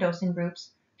 8 gram dosing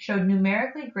groups showed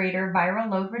numerically greater viral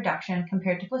load reduction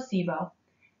compared to placebo,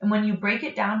 and when you break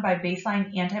it down by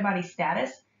baseline antibody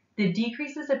status, the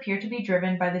decreases appear to be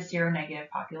driven by the seronegative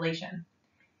population.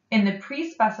 In the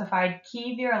pre-specified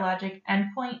key virologic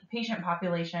endpoint patient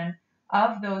population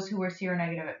of those who were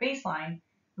seronegative at baseline,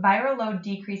 viral load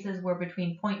decreases were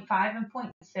between 0.5 and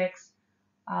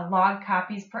 0.6 log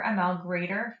copies per ml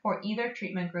greater for either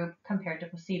treatment group compared to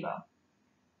placebo.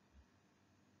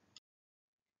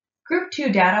 Group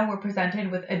 2 data were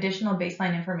presented with additional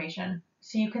baseline information,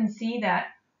 so you can see that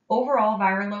overall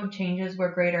viral load changes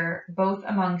were greater both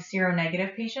among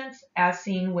seronegative patients, as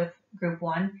seen with Group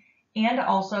 1, and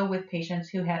also with patients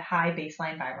who had high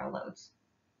baseline viral loads.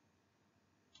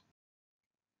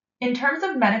 In terms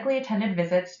of medically attended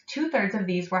visits, 2/3 of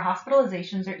these were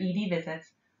hospitalizations or ED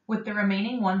visits, with the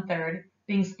remaining 1/3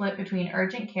 being split between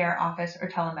urgent care office or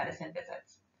telemedicine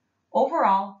visits.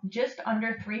 Overall, just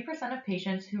under 3% of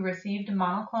patients who received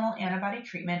monoclonal antibody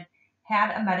treatment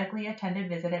had a medically attended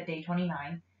visit at day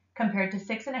 29, compared to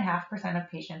 6.5% of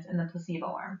patients in the placebo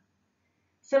arm.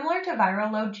 Similar to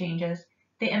viral load changes,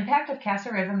 the impact of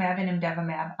casirivimab and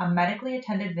imdevimab on medically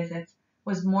attended visits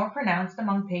was more pronounced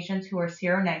among patients who are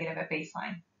seronegative at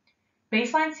baseline.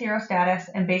 Baseline serostatus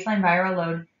and baseline viral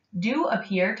load do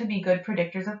appear to be good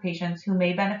predictors of patients who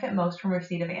may benefit most from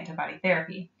receipt of antibody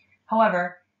therapy.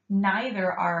 However,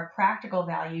 neither are a practical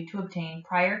value to obtain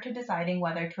prior to deciding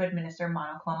whether to administer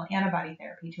monoclonal antibody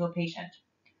therapy to a patient.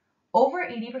 Over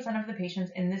 80% of the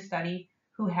patients in this study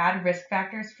who had risk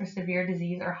factors for severe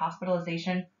disease or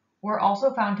hospitalization were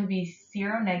also found to be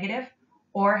seronegative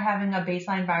or having a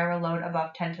baseline viral load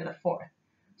above 10 to the 4th.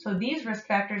 So these risk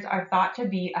factors are thought to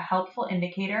be a helpful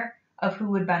indicator of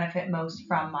who would benefit most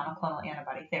from monoclonal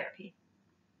antibody therapy.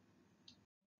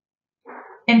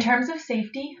 In terms of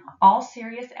safety, all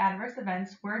serious adverse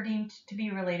events were deemed to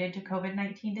be related to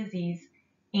COVID-19 disease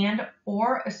and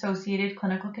or associated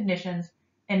clinical conditions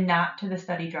and not to the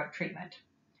study drug treatment.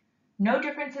 No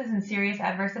differences in serious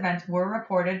adverse events were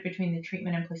reported between the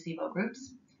treatment and placebo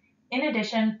groups. In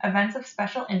addition, events of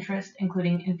special interest,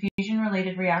 including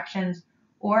infusion-related reactions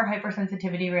or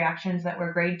hypersensitivity reactions that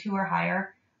were grade 2 or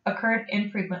higher, occurred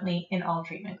infrequently in all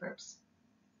treatment groups.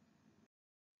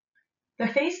 The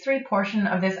Phase 3 portion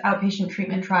of this outpatient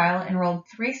treatment trial enrolled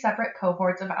 3 separate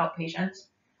cohorts of outpatients: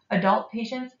 adult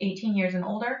patients 18 years and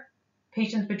older,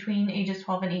 patients between ages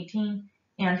 12 and 18,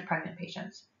 and pregnant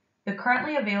patients. The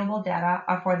currently available data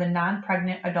are for the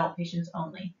non-pregnant adult patients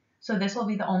only, so this will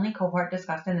be the only cohort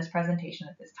discussed in this presentation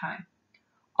at this time.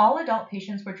 All adult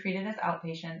patients were treated as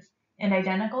outpatients, and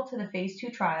identical to the Phase 2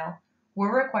 trial,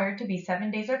 were required to be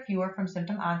 7 days or fewer from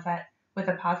symptom onset with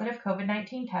a positive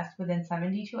COVID-19 test within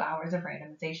 72 hours of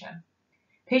randomization.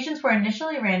 Patients were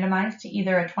initially randomized to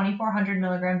either a 2,400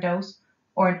 milligram dose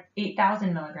or an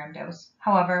 8,000 milligram dose.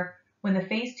 However, when the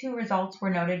Phase 2 results were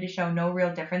noted to show no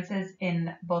real differences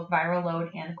in both viral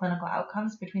load and clinical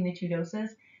outcomes between the two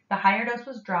doses, the higher dose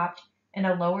was dropped and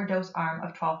a lower dose arm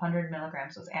of 1,200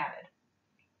 milligrams was added.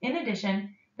 In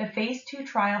addition, the Phase 2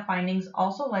 trial findings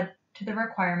also led to the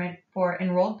requirement for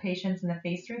enrolled patients in the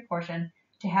Phase 3 portion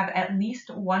to have at least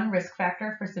one risk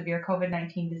factor for severe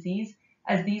COVID-19 disease,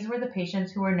 as these were the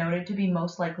patients who were noted to be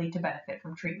most likely to benefit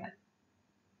from treatment.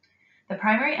 The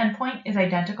primary endpoint is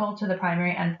identical to the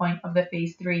primary endpoint of the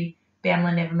Phase 3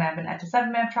 bamlanivimab and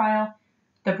etesevimab trial,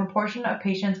 the proportion of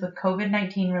patients with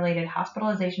COVID-19 related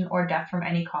hospitalization or death from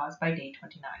any cause by day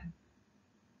 29.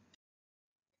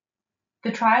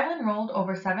 The trial enrolled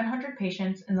over 700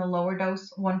 patients in the lower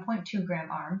dose 1.2 gram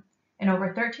arm and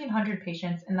over 1,300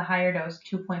 patients in the higher dose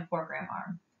 2.4 gram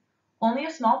arm. Only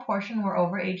a small portion were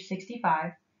over age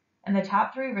 65, and the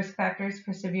top 3 risk factors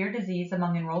for severe disease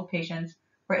among enrolled patients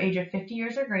were age of 50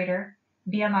 years or greater,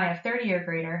 BMI of 30 or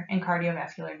greater, and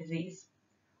cardiovascular disease.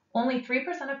 Only 3%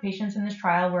 of patients in this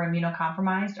trial were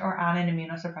immunocompromised or on an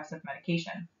immunosuppressive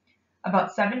medication.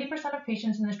 About 70% of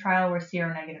patients in this trial were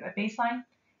seronegative at baseline,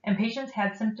 and patients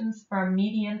had symptoms for a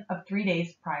median of 3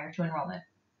 days prior to enrollment.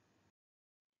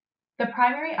 The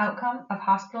primary outcome of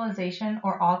hospitalization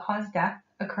or all-cause death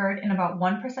occurred in about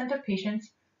 1% of patients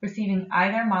receiving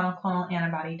either monoclonal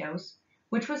antibody dose,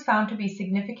 which was found to be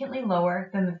significantly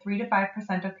lower than the 3 to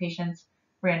 5% of patients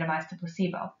randomized to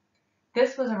placebo.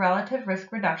 This was a relative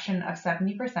risk reduction of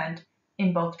 70%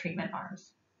 in both treatment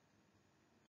arms.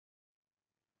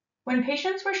 When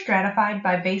patients were stratified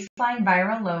by baseline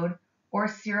viral load or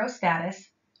serostatus,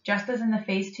 just as in the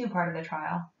phase 2 part of the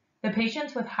trial, the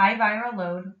patients with high viral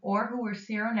load or who were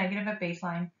seronegative at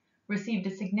baseline received a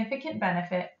significant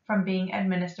benefit from being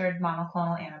administered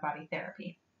monoclonal antibody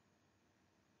therapy.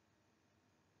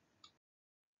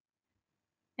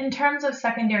 In terms of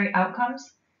secondary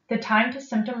outcomes, the time to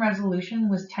symptom resolution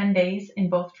was 10 days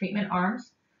in both treatment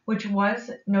arms, which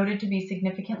was noted to be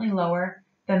significantly lower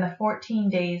than the 14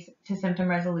 days to symptom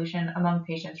resolution among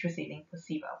patients receiving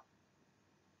placebo.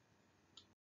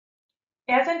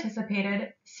 As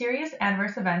anticipated, serious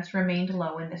adverse events remained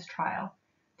low in this trial.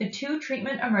 The 2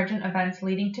 treatment-emergent events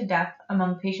leading to death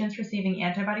among patients receiving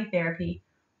antibody therapy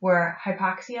were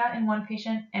hypoxia in 1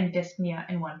 patient and dyspnea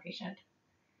in 1 patient.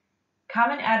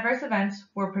 Common adverse events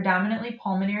were predominantly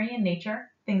pulmonary in nature,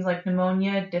 things like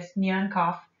pneumonia, dyspnea, and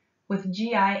cough, with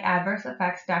GI adverse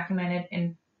effects documented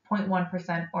in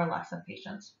 0.1% or less of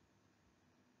patients.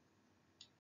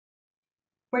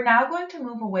 We're now going to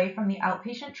move away from the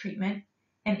outpatient treatment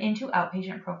and into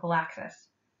outpatient prophylaxis.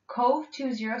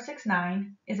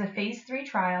 COVE-2069 is a phase 3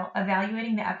 trial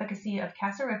evaluating the efficacy of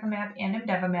casirivimab and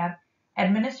imdevimab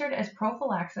administered as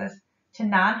prophylaxis to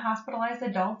non-hospitalized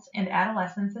adults and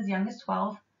adolescents as young as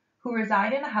 12 who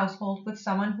reside in a household with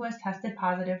someone who has tested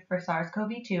positive for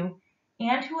SARS-CoV-2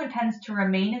 and who intends to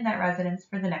remain in that residence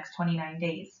for the next 29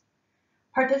 days.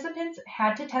 Participants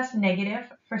had to test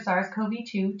negative for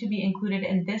SARS-CoV-2 to be included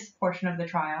in this portion of the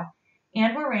trial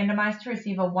and were randomized to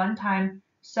receive a one-time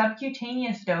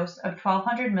subcutaneous dose of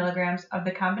 1,200 milligrams of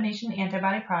the combination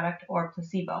antibody product or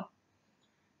placebo.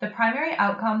 The primary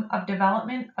outcome of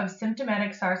development of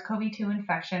symptomatic SARS-CoV-2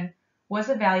 infection was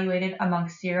evaluated among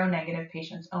seronegative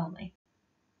patients only.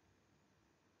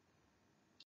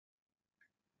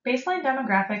 Baseline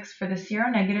demographics for the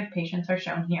seronegative patients are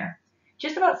shown here.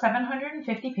 Just about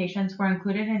 750 patients were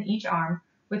included in each arm,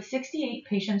 with 68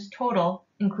 patients total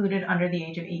included under the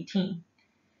age of 18.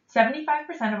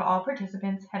 75% of all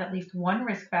participants had at least one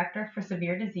risk factor for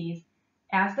severe disease,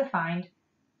 as defined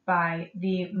by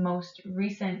the most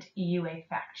recent EUA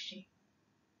fact sheet.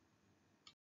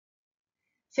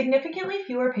 Significantly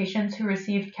fewer patients who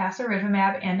received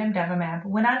casirivimab and imdevimab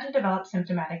went on to develop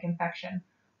symptomatic infection,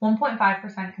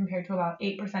 1.5% compared to about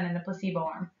 8% in the placebo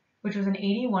arm, which was an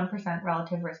 81%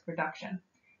 relative risk reduction.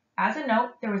 As a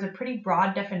note, there was a pretty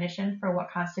broad definition for what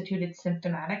constituted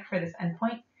symptomatic for this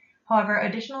endpoint. However,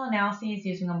 additional analyses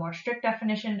using a more strict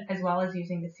definition as well as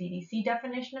using the CDC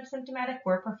definition of symptomatic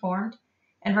were performed,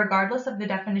 and regardless of the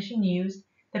definition used,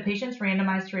 the patients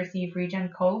randomized to receive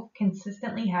REGEN-COV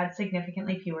consistently had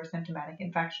significantly fewer symptomatic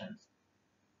infections.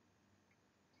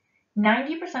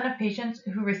 90% of patients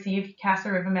who received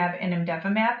casirivimab and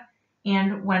imdevimab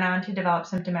and went on to develop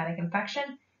symptomatic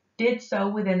infection did so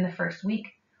within the first week,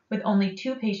 with only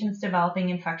 2 patients developing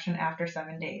infection after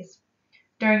 7 days.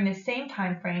 During this same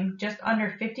time frame, just under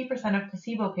 50% of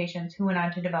placebo patients who went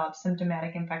on to develop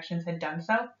symptomatic infections had done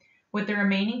so, with the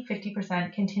remaining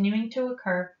 50% continuing to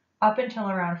occur up until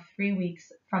around 3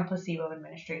 weeks from placebo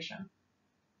administration.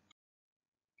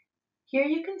 Here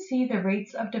you can see the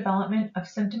rates of development of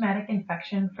symptomatic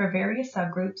infection for various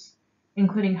subgroups,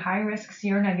 including high-risk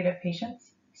seronegative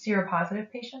patients, seropositive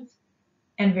patients,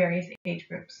 and various age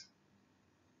groups.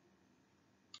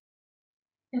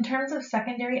 In terms of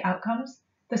secondary outcomes,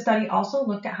 the study also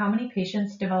looked at how many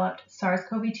patients developed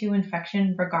SARS-CoV-2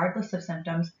 infection regardless of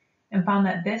symptoms and found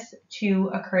that this too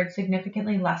occurred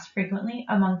significantly less frequently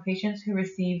among patients who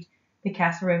received the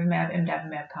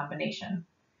casirivimab-imdevimab combination.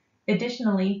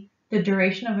 Additionally, the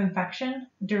duration of infection,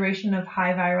 duration of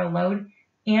high viral load,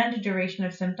 and duration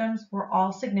of symptoms were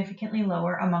all significantly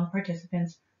lower among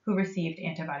participants who received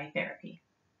antibody therapy.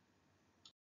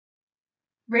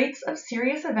 Rates of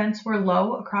serious events were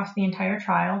low across the entire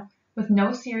trial, with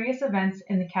no serious events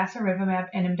in the casirivimab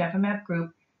and imdevimab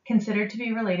group considered to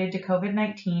be related to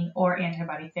COVID-19 or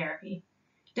antibody therapy.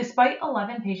 Despite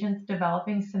 11 patients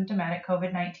developing symptomatic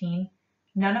COVID-19,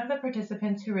 none of the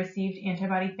participants who received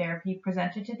antibody therapy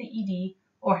presented to the ED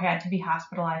or had to be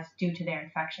hospitalized due to their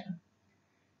infection.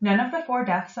 None of the 4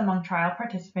 deaths among trial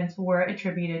participants were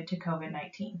attributed to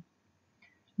COVID-19.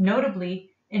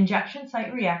 Notably, injection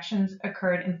site reactions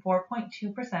occurred in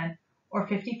 4.2% or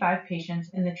 55 patients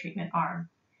in the treatment arm.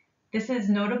 This is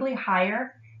notably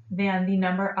higher than the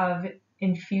number of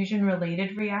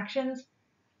infusion-related reactions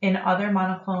in other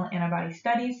monoclonal antibody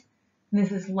studies.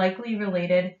 This is likely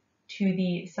related to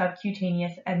the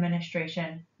subcutaneous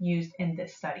administration used in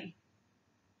this study.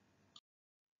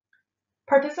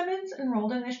 Participants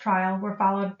enrolled in this trial were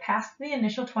followed past the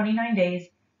initial 29 days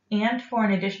and for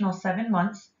an additional 7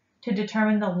 months to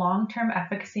determine the long-term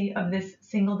efficacy of this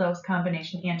single-dose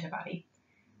combination antibody.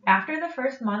 After the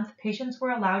first month, patients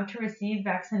were allowed to receive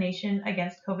vaccination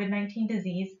against COVID-19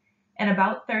 disease, and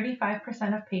about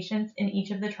 35% of patients in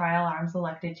each of the trial arms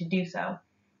elected to do so.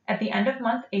 At the end of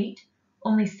month 8,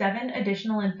 only 7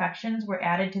 additional infections were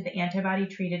added to the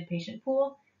antibody-treated patient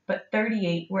pool, but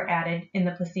 38 were added in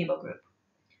the placebo group.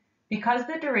 Because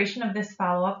the duration of this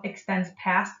follow-up extends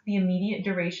past the immediate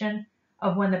duration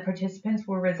of when the participants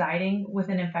were residing with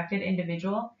an infected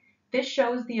individual, this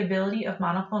shows the ability of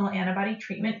monoclonal antibody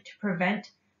treatment to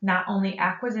prevent not only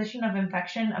acquisition of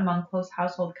infection among close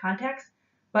household contacts,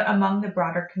 but among the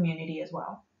broader community as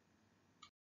well.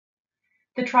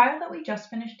 The trial that we just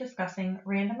finished discussing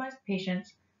randomized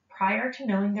patients prior to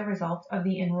knowing the results of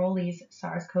the enrollees'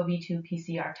 SARS-CoV-2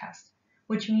 PCR test,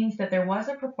 which means that there was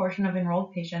a proportion of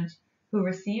enrolled patients who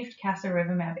received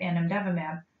casirivimab and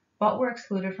imdevimab, but were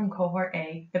excluded from cohort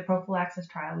A, the prophylaxis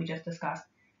trial we just discussed,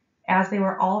 as they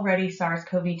were already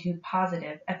SARS-CoV-2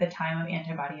 positive at the time of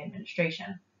antibody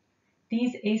administration.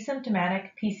 These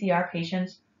asymptomatic PCR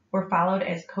patients were followed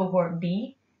as cohort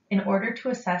B in order to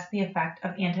assess the effect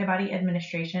of antibody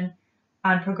administration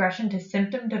on progression to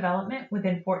symptom development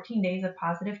within 14 days of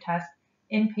positive test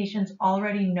in patients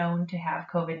already known to have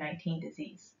COVID-19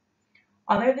 disease.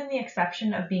 Other than the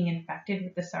exception of being infected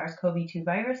with the SARS-CoV-2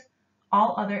 virus,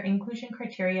 all other inclusion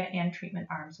criteria and treatment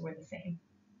arms were the same.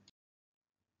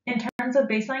 In terms of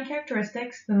baseline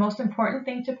characteristics, the most important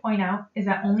thing to point out is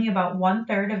that only about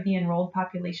 1/3 of the enrolled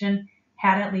population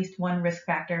had at least one risk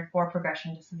factor for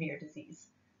progression to severe disease.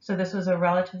 So this was a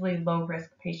relatively low-risk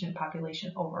patient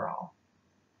population overall.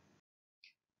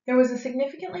 There was a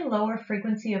significantly lower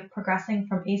frequency of progressing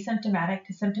from asymptomatic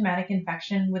to symptomatic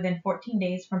infection within 14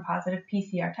 days from positive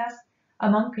PCR tests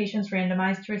among patients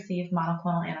randomized to receive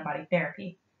monoclonal antibody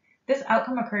therapy. This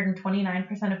outcome occurred in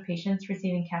 29% of patients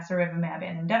receiving casirivimab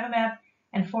and imdevimab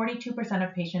and 42%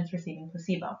 of patients receiving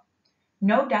placebo.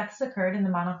 No deaths occurred in the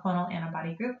monoclonal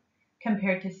antibody group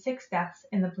compared to 6 deaths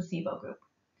in the placebo group.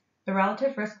 The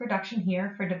relative risk reduction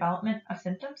here for development of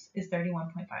symptoms is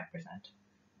 31.5%.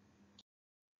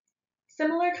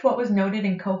 Similar to what was noted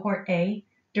in cohort A,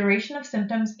 duration of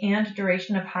symptoms and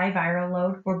duration of high viral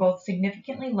load were both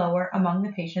significantly lower among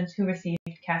the patients who received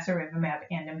casirivimab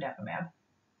and imdevimab.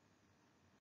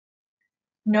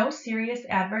 No serious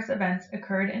adverse events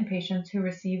occurred in patients who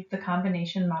received the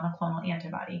combination monoclonal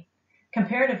antibody.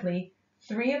 Comparatively,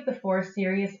 3 of the 4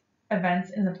 serious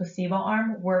events in the placebo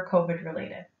arm were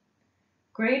COVID-related.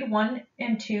 Grade 1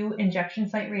 and 2 injection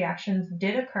site reactions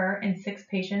did occur in 6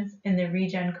 patients in the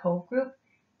Regen-CoV group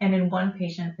and in 1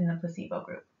 patient in the placebo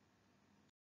group.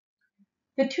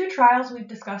 The 2 trials we've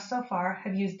discussed so far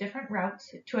have used different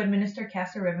routes to administer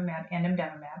casirivimab and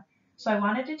imdevimab, so I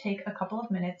wanted to take a couple of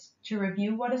minutes to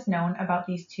review what is known about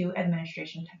these 2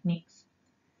 administration techniques.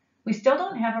 We still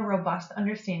don't have a robust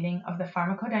understanding of the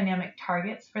pharmacodynamic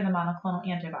targets for the monoclonal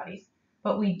antibodies,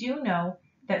 but we do know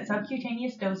that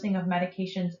subcutaneous dosing of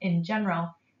medications in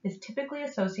general is typically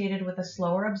associated with a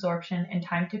slower absorption and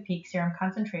time to peak serum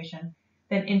concentration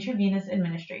than intravenous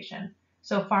administration,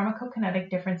 so pharmacokinetic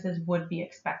differences would be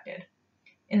expected.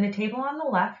 In the table on the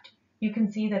left, you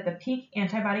can see that the peak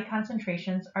antibody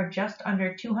concentrations are just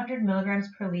under 200 milligrams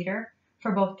per liter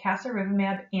for both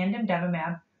casirivimab and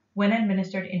imdevimab when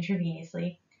administered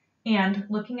intravenously, and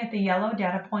looking at the yellow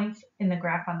data points in the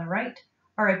graph on the right,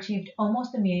 are achieved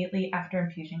almost immediately after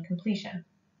infusion completion.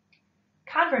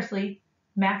 Conversely,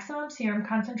 maximum serum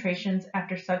concentrations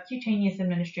after subcutaneous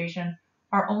administration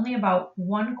are only about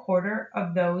 1/4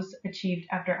 of those achieved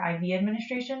after IV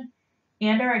administration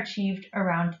and are achieved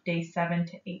around day 7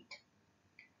 to 8.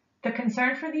 The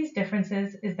concern for these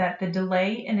differences is that the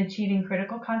delay in achieving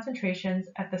critical concentrations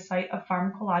at the site of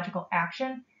pharmacological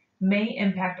action may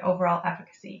impact overall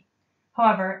efficacy.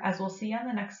 However, as we'll see on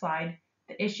the next slide,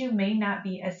 the issue may not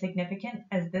be as significant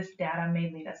as this data may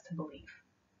lead us to believe.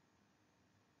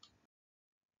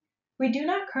 We do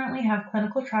not currently have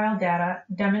clinical trial data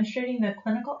demonstrating the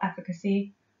clinical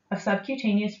efficacy of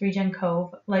subcutaneous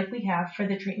Regen-CoV like we have for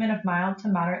the treatment of mild to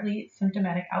moderately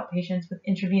symptomatic outpatients with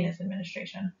intravenous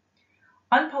administration.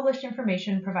 Unpublished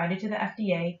information provided to the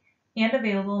FDA and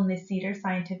available in the CDER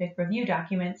scientific review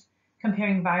documents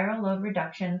comparing viral load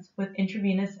reductions with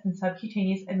intravenous and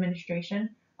subcutaneous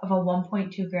administration of a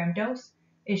 1.2 gram dose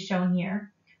is shown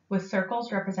here, with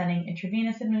circles representing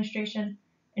intravenous administration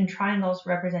and triangles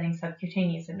representing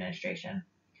subcutaneous administration.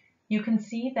 You can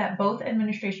see that both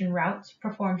administration routes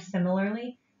performed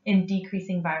similarly in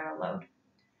decreasing viral load.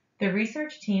 The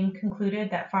research team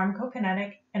concluded that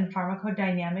pharmacokinetic and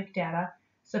pharmacodynamic data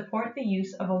support the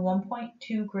use of a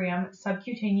 1.2 gram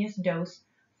subcutaneous dose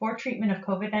for treatment of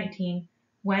COVID-19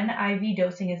 when IV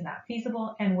dosing is not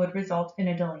feasible and would result in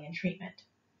a delay in treatment.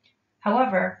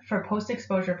 However, for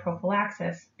post-exposure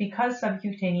prophylaxis, because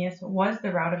subcutaneous was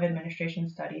the route of administration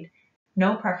studied,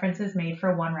 no preference is made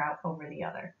for one route over the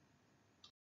other.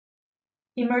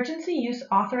 Emergency use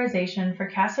authorization for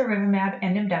casirivimab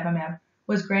and imdevimab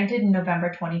was granted in November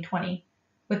 2020,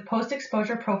 with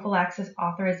post-exposure prophylaxis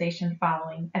authorization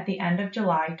following at the end of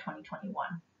July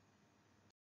 2021.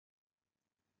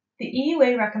 The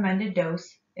EUA recommended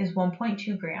dose is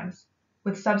 1.2 grams,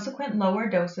 with subsequent lower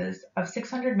doses of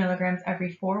 600 milligrams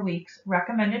every 4 weeks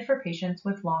recommended for patients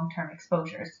with long-term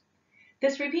exposures.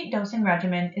 This repeat dosing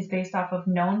regimen is based off of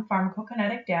known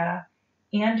pharmacokinetic data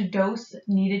and dose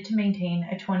needed to maintain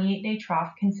a 28-day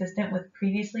trough consistent with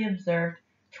previously observed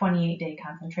 28-day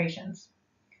concentrations.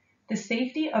 The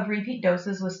safety of repeat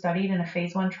doses was studied in a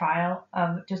phase 1 trial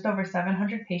of just over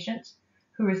 700 patients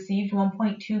who received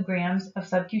 1.2 grams of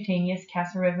subcutaneous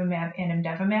casirivimab and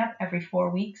imdevimab every 4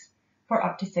 weeks for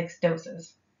up to 6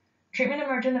 doses. Treatment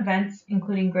emergent events,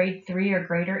 including grade 3 or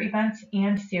greater events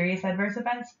and serious adverse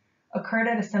events, occurred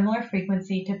at a similar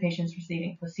frequency to patients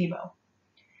receiving placebo.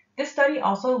 This study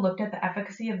also looked at the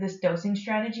efficacy of this dosing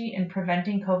strategy in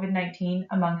preventing COVID-19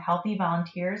 among healthy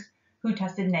volunteers who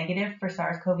tested negative for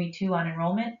SARS-CoV-2 on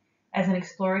enrollment as an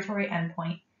exploratory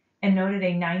endpoint and noted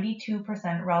a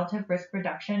 92% relative risk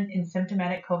reduction in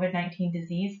symptomatic COVID-19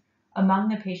 disease among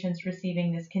the patients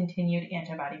receiving this continued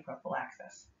antibody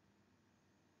prophylaxis.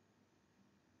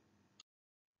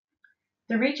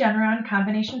 The Regeneron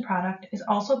combination product is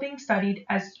also being studied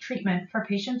as treatment for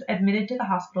patients admitted to the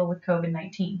hospital with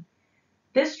COVID-19.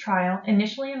 This trial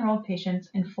initially enrolled patients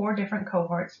in 4 different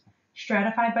cohorts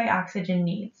stratified by oxygen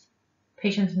needs: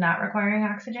 patients not requiring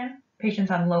oxygen,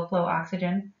 patients on low-flow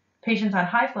oxygen, patients on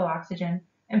high-flow oxygen,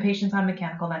 and patients on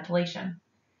mechanical ventilation.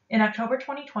 In October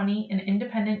 2020, an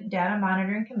independent data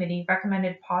monitoring committee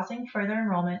recommended pausing further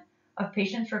enrollment of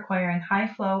patients requiring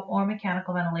high-flow or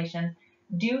mechanical ventilation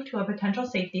due to a potential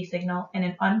safety signal and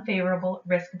an unfavorable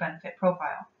risk-benefit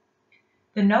profile.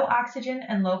 The no oxygen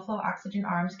and low-flow oxygen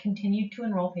arms continued to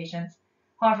enroll patients.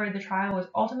 However, the trial was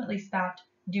ultimately stopped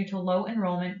due to low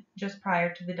enrollment just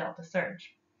prior to the Delta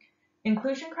surge.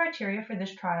 Inclusion criteria for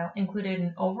this trial included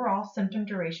an overall symptom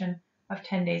duration of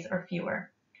 10 days or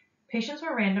fewer. Patients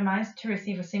were randomized to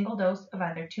receive a single dose of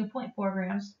either 2.4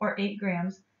 grams or 8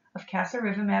 grams of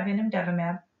casirivimab and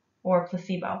imdevimab or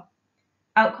placebo.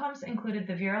 Outcomes included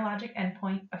the virologic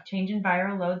endpoint of change in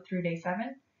viral load through day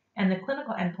 7 and the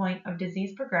clinical endpoint of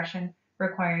disease progression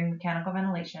requiring mechanical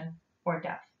ventilation or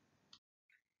death.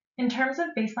 In terms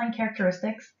of baseline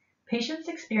characteristics, patients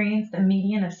experienced a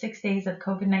median of 6 days of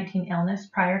COVID-19 illness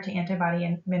prior to antibody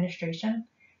administration,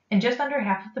 and just under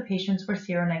half of the patients were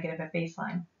seronegative at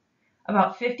baseline.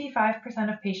 About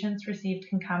 55% of patients received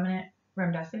concomitant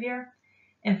remdesivir,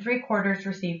 and 3/4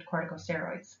 received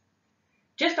corticosteroids.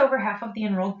 Just over half of the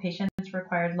enrolled patients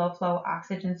required low-flow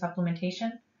oxygen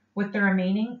supplementation, with the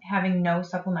remaining having no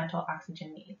supplemental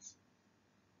oxygen needs.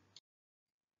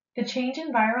 The change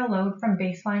in viral load from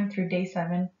baseline through day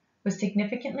 7 was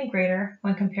significantly greater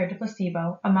when compared to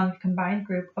placebo among the combined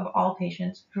group of all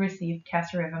patients who received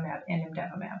casirivimab and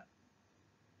imdevimab.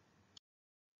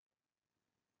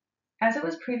 As it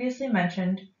was previously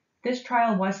mentioned, this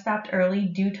trial was stopped early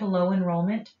due to low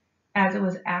enrollment, as it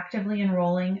was actively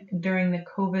enrolling during the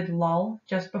COVID lull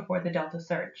just before the Delta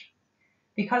surge.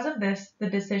 Because of this, the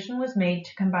decision was made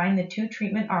to combine the 2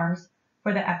 treatment arms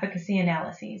for the efficacy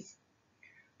analyses.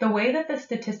 The way that the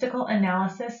statistical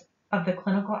analysis of the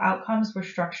clinical outcomes were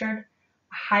structured,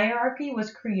 a hierarchy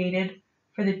was created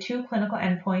for the 2 clinical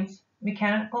endpoints: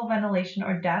 mechanical ventilation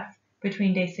or death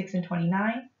between day 6 and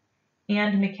 29,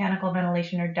 and mechanical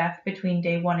ventilation or death between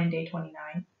day 1 and day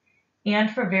 29,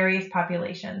 and for various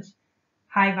populations: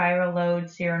 high viral load,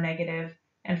 seronegative,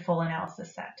 and full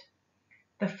analysis set.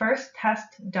 The first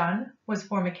test done was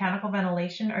for mechanical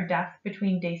ventilation or death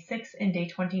between day 6 and day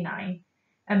 29,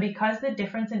 and because the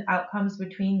difference in outcomes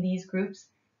between these groups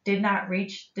did not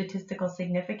reach statistical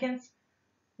significance,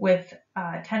 with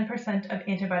 10% of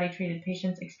antibody-treated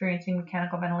patients experiencing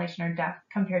mechanical ventilation or death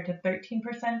compared to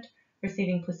 13%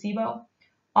 receiving placebo,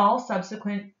 all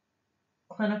subsequent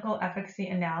clinical efficacy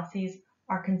analyses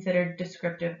are considered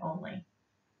descriptive only.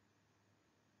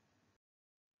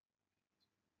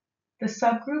 The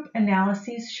subgroup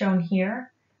analyses shown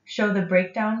here show the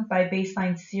breakdown by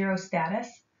baseline serostatus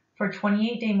for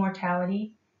 28-day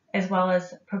mortality, as well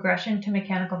as progression to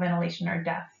mechanical ventilation or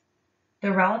death.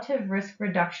 The relative risk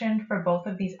reduction for both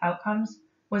of these outcomes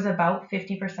was about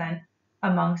 50%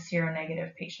 among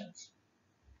seronegative patients.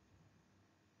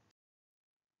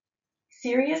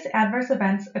 Serious adverse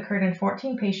events occurred in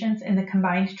 14 patients in the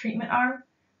combined treatment arm,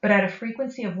 but at a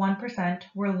frequency of 1%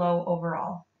 were low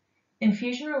overall.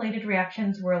 Infusion-related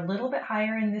reactions were a little bit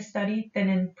higher in this study than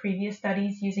in previous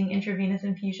studies using intravenous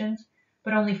infusions,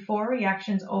 but only 4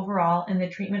 reactions overall in the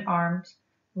treatment arms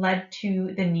led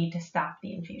to the need to stop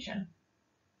the infusion.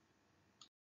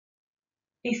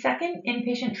 A second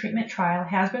inpatient treatment trial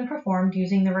has been performed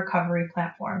using the recovery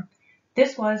platform.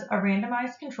 This was a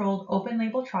randomized controlled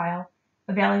open-label trial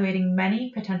evaluating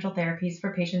many potential therapies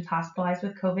for patients hospitalized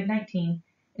with COVID-19,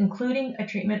 including a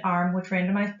treatment arm which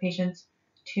randomized patients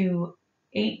to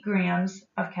 8 grams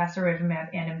of casirivimab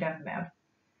and imdevimab.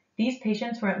 These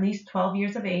patients were at least 12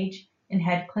 years of age and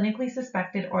had clinically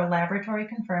suspected or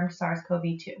laboratory-confirmed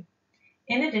SARS-CoV-2.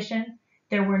 In addition,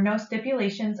 there were no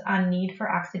stipulations on need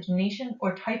for oxygenation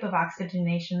or type of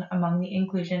oxygenation among the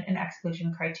inclusion and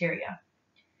exclusion criteria.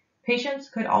 Patients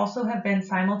could also have been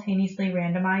simultaneously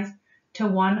randomized to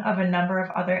one of a number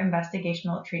of other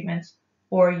investigational treatments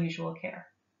or usual care.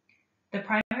 The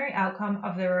primary outcome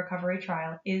of the recovery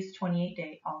trial is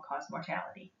 28-day all-cause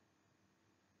mortality.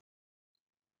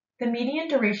 The median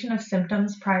duration of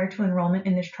symptoms prior to enrollment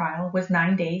in this trial was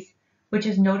 9 days, which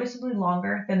is noticeably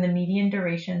longer than the median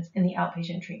durations in the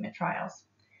outpatient treatment trials.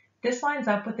 This lines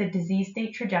up with the disease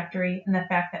state trajectory and the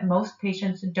fact that most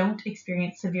patients don't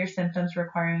experience severe symptoms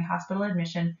requiring hospital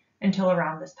admission until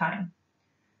around this time.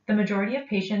 The majority of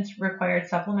patients required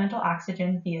supplemental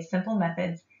oxygen via simple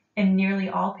methods, and nearly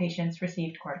all patients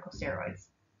received corticosteroids.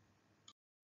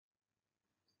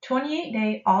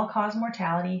 28-day all-cause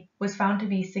mortality was found to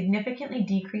be significantly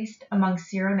decreased among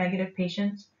seronegative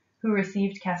patients who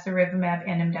received casirivimab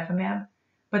and imdevimab,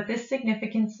 but this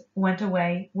significance went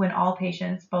away when all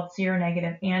patients, both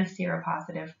seronegative and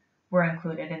seropositive, were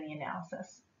included in the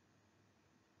analysis.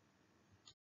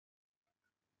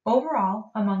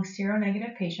 Overall, among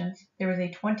seronegative patients, there was a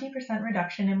 20%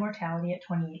 reduction in mortality at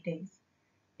 28 days.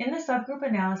 In the subgroup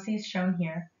analyses shown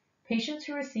here, patients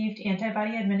who received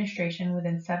antibody administration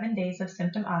within 7 days of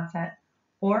symptom onset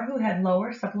or who had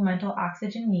lower supplemental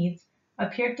oxygen needs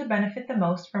appeared to benefit the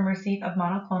most from receipt of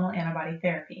monoclonal antibody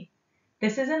therapy.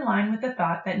 This is in line with the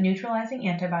thought that neutralizing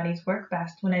antibodies work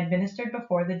best when administered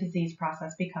before the disease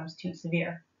process becomes too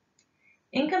severe.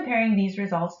 In comparing these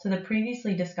results to the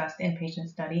previously discussed inpatient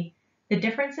study, the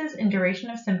differences in duration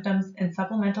of symptoms and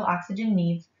supplemental oxygen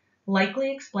needs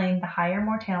likely explain the higher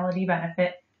mortality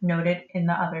benefit noted in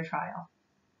the other trial.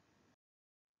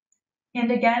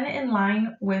 And again, in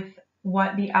line with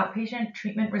what the outpatient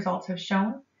treatment results have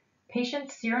shown,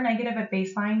 patients seronegative at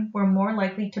baseline were more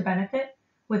likely to benefit,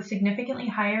 with significantly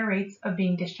higher rates of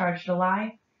being discharged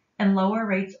alive and lower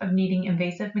rates of needing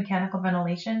invasive mechanical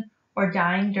ventilation or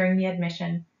dying during the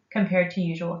admission compared to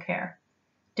usual care,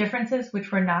 differences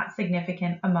which were not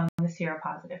significant among the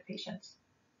seropositive patients.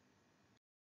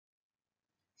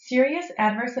 Serious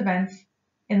adverse events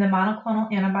in the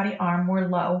monoclonal antibody arm were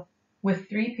low, with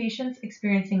 3 patients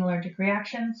experiencing allergic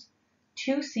reactions,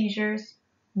 2 seizures,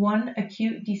 1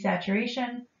 acute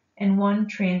desaturation, and 1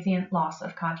 transient loss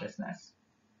of consciousness.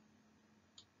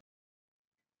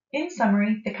 In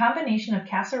summary, the combination of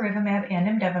casirivimab and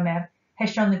imdevimab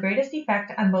has shown the greatest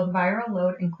effect on both viral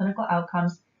load and clinical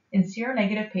outcomes in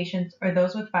seronegative patients or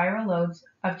those with viral loads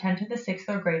of 10 to the 6th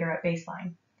or greater at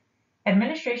baseline.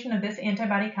 Administration of this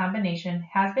antibody combination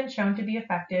has been shown to be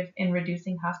effective in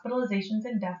reducing hospitalizations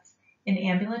and deaths in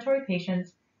ambulatory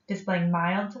patients displaying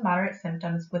mild to moderate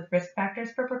symptoms with risk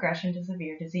factors for progression to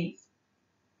severe disease.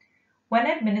 When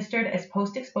administered as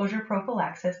post-exposure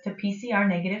prophylaxis to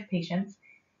PCR-negative patients,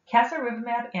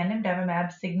 casirivimab and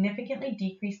imdevimab significantly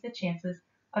decreased the chances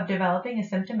of developing a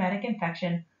symptomatic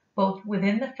infection both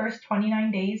within the first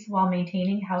 29 days while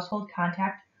maintaining household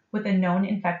contact with a known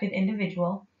infected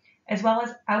individual, as well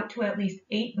as out to at least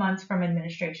 8 months from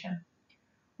administration.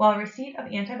 While receipt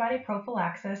of antibody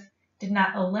prophylaxis did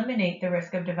not eliminate the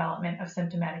risk of development of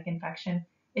symptomatic infection,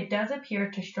 it does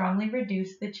appear to strongly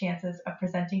reduce the chances of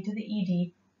presenting to the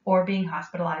ED or being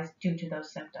hospitalized due to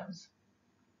those symptoms.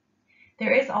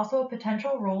 There is also a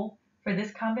potential role for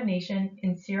this combination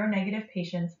in seronegative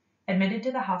patients admitted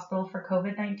to the hospital for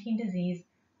COVID-19 disease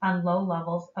on low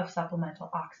levels of supplemental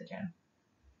oxygen.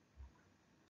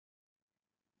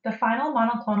 The final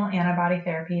monoclonal antibody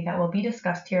therapy that will be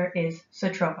discussed here is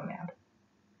sotrovimab.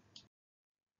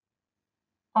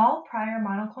 All prior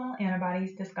monoclonal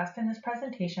antibodies discussed in this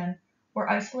presentation were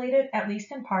isolated at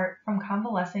least in part from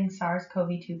convalescing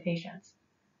SARS-CoV-2 patients.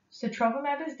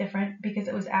 Sotrovimab is different because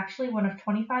it was actually one of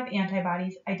 25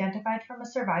 antibodies identified from a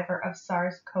survivor of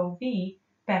SARS-CoV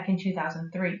back in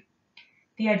 2003.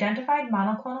 The identified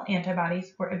monoclonal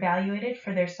antibodies were evaluated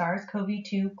for their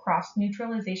SARS-CoV-2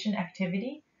 cross-neutralization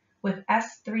activity, with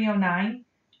S309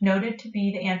 noted to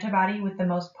be the antibody with the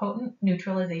most potent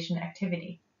neutralization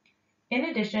activity. In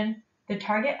addition, the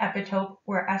target epitope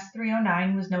where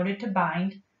S309 was noted to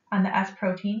bind on the S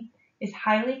protein is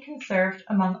highly conserved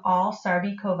among all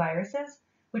SARS-CoV viruses,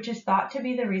 which is thought to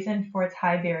be the reason for its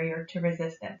high barrier to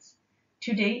resistance.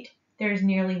 To date, there is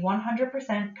nearly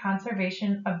 100%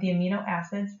 conservation of the amino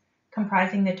acids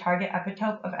comprising the target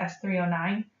epitope of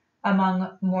S309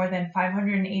 among more than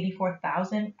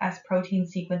 584,000 S protein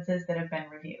sequences that have been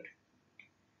reviewed.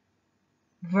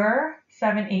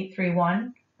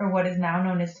 VIR-7831, or what is now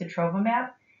known as sotrovimab,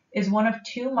 is one of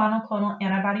two monoclonal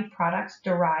antibody products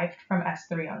derived from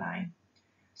S309.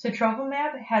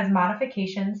 Sotrovimab has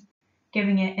modifications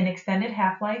giving it an extended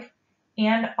half-life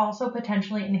and also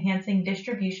potentially enhancing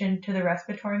distribution to the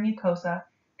respiratory mucosa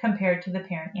compared to the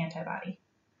parent antibody.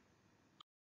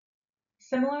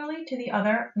 Similarly to the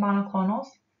other monoclonals,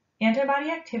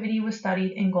 antibody activity was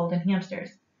studied in golden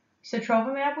hamsters.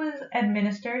 Sotrovimab was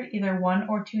administered either 1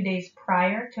 or 2 days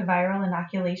prior to viral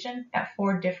inoculation at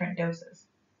 4 different doses.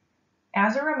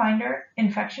 As a reminder,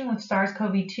 infection with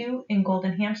SARS-CoV-2 in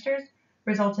golden hamsters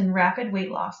results in rapid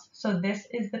weight loss, so this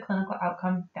is the clinical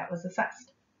outcome that was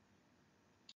assessed.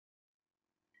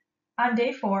 On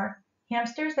day 4,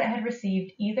 hamsters that had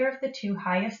received either of the 2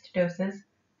 highest doses,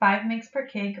 5 mg per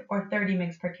kg or 30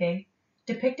 mg per kg,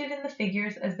 depicted in the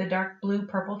figures as the dark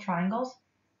blue-purple triangles,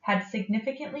 had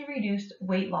significantly reduced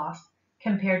weight loss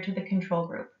compared to the control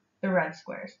group, the red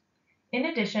squares. In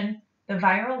addition, the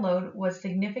viral load was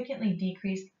significantly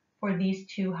decreased for these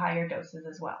 2 higher doses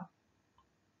as well.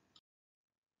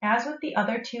 As with the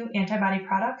other 2 antibody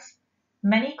products,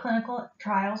 many clinical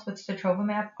trials with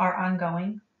sotrovimab are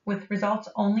ongoing, with results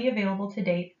only available to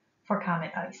date for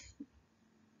COMET-ICE.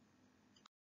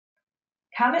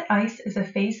 COMET-ICE is a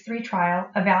phase 3 trial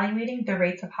evaluating the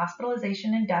rates of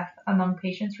hospitalization and death among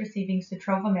patients receiving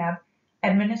sotrovimab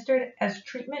administered as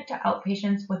treatment to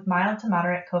outpatients with mild to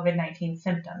moderate COVID-19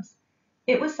 symptoms.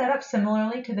 It was set up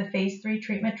similarly to the phase 3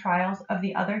 treatment trials of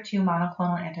the other 2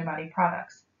 monoclonal antibody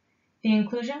products. The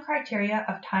inclusion criteria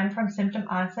of time from symptom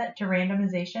onset to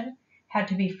randomization had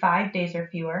to be 5 days or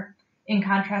fewer, in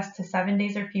contrast to 7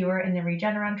 days or fewer in the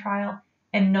Regeneron trial,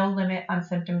 and no limit on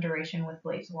symptom duration with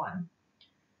BLAZE-1.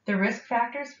 The risk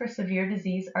factors for severe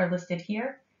disease are listed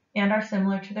here and are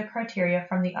similar to the criteria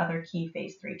from the other key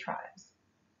phase 3 trials.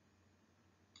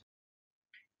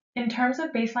 In terms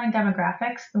of baseline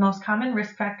demographics, the most common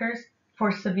risk factors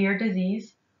for severe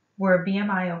disease were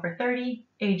BMI over 30,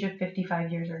 age of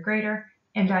 55 years or greater,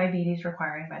 and diabetes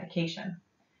requiring medication.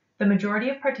 The majority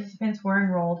of participants were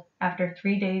enrolled after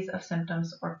 3 days of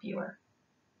symptoms or fewer.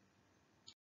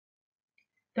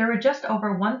 There were just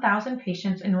over 1,000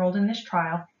 patients enrolled in this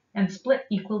trial and split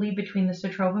equally between the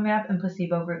sotrovimab and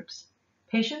placebo groups.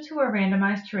 Patients who were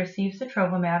randomized to receive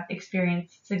sotrovimab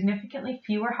experienced significantly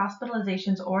fewer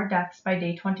hospitalizations or deaths by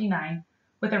day 29,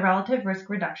 with a relative risk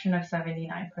reduction of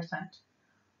 79%.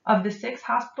 Of the 6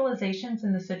 hospitalizations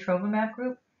in the sotrovimab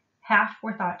group, half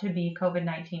were thought to be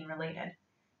COVID-19 related.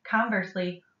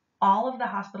 Conversely, all of the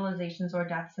hospitalizations or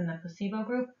deaths in the placebo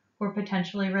group were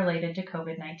potentially related to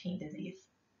COVID-19 disease.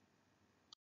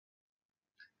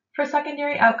 For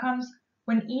secondary outcomes,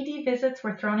 when ED visits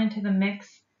were thrown into the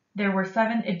mix, there were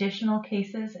 7 additional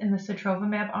cases in the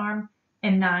sotrovimab arm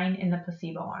and 9 in the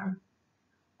placebo arm.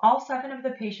 All 7 of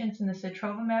the patients in the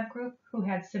sotrovimab group who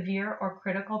had severe or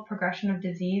critical progression of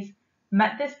disease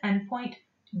met this endpoint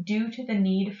due to the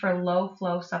need for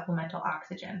low-flow supplemental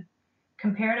oxygen.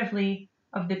 Comparatively,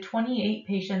 of the 28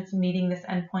 patients meeting this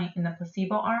endpoint in the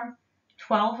placebo arm,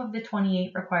 12 of the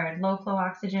 28 required low-flow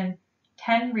oxygen,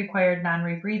 10 required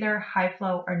non-rebreather,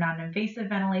 high-flow, or non-invasive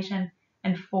ventilation,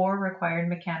 and 4 required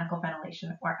mechanical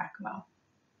ventilation or ECMO.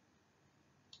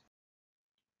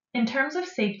 In terms of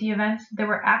safety events, there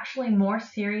were actually more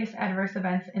serious adverse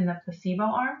events in the placebo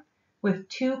arm, with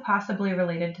 2 possibly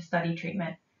related to study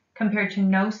treatment, compared to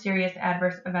no serious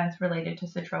adverse events related to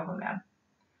sotrovimab.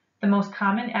 The most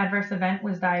common adverse event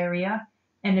was diarrhea,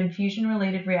 and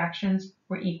infusion-related reactions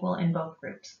were equal in both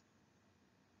groups.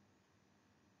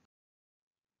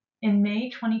 In May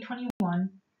 2021,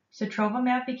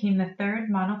 sotrovimab became the 3rd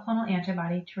monoclonal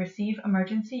antibody to receive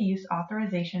emergency use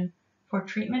authorization for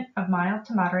treatment of mild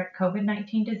to moderate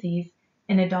COVID-19 disease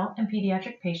in adult and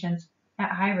pediatric patients at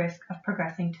high risk of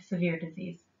progressing to severe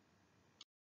disease.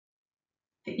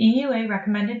 The EUA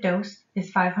recommended dose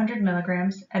is 500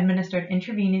 milligrams administered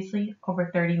intravenously over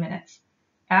 30 minutes.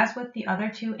 As with the other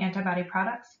two antibody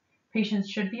products, patients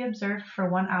should be observed for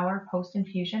 1 hour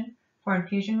post-infusion for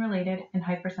infusion-related and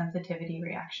hypersensitivity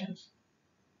reactions.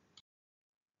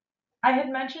 I had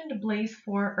mentioned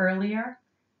BLAZE-4 earlier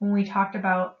when we talked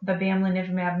about the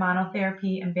bamlanivimab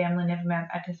monotherapy and bamlanivimab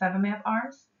etesevimab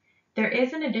arms. There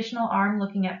is an additional arm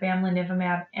looking at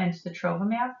bamlanivimab and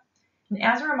sotrovimab. And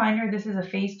as a reminder, this is a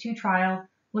phase 2 trial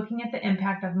looking at the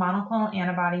impact of monoclonal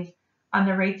antibodies on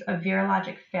the rates of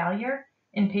virologic failure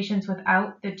in patients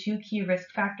without the two key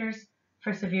risk factors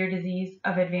for severe disease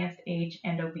of advanced age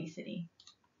and obesity.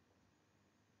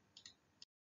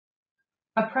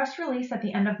 A press release at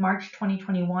the end of March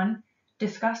 2021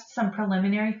 discussed some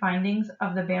preliminary findings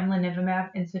of the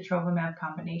bamlanivimab and sotrovimab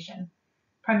combination.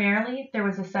 Primarily, there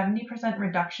was a 70%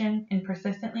 reduction in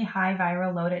persistently high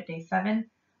viral load at day 7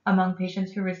 among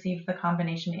patients who received the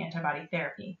combination antibody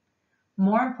therapy.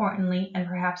 More importantly, and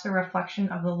perhaps a reflection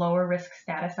of the lower risk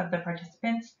status of the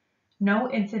participants, no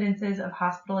incidences of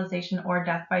hospitalization or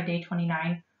death by day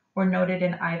 29 were noted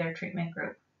in either treatment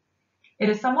group. It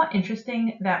is somewhat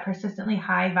interesting that persistently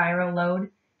high viral load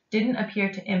didn't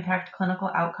appear to impact clinical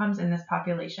outcomes in this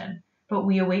population, but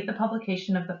we await the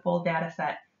publication of the full data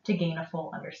set to gain a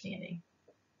full understanding.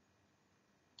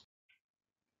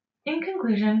 In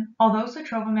conclusion, although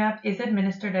sotrovimab is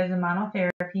administered as a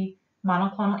monotherapy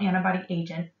monoclonal antibody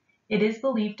agent, it is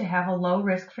believed to have a low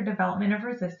risk for development of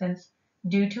resistance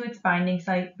due to its binding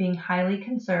site being highly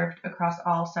conserved across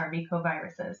all SARS-CoV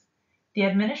viruses. The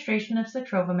administration of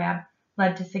sotrovimab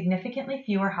led to significantly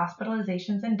fewer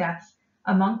hospitalizations and deaths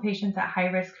among patients at high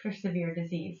risk for severe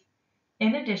disease.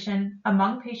 In addition,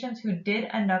 among patients who did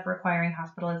end up requiring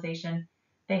hospitalization,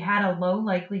 they had a low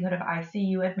likelihood of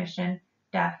ICU admission,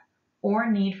 death,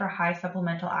 or need for high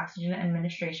supplemental oxygen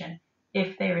administration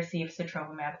if they received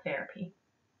sotrovimab therapy.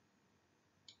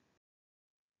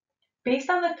 Based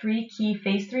on the 3 key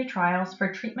phase 3 trials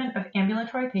for treatment of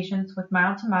ambulatory patients with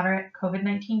mild to moderate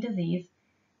COVID-19 disease,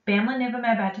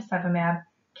 bamlanivimab etesevimab,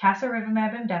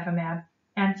 casirivimab imdevimab,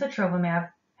 and sotrovimab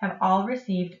have all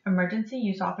received emergency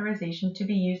use authorization to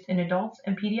be used in adults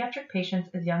and pediatric patients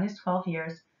as young as 12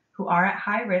 years who are at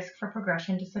high risk for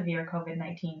progression to severe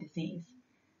COVID-19 disease.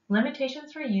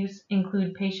 Limitations for use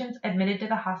include patients admitted to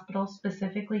the hospital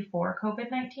specifically for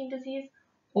COVID-19 disease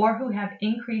or who have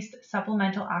increased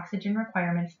supplemental oxygen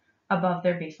requirements above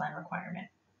their baseline requirement.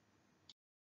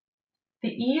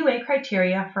 The EUA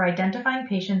criteria for identifying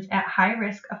patients at high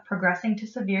risk of progressing to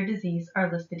severe disease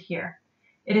are listed here.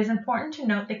 It is important to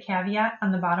note the caveat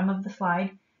on the bottom of the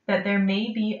slide that there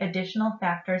may be additional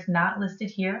factors not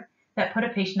listed here that put a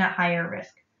patient at higher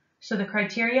risk. So the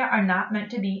criteria are not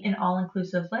meant to be an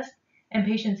all-inclusive list, and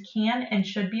patients can and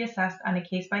should be assessed on a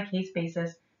case-by-case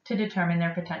basis to determine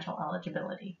their potential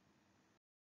eligibility.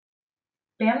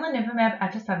 Bamlanivimab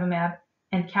etesevimab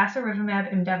and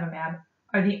casirivimab imdevimab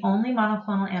are the only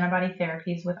monoclonal antibody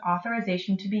therapies with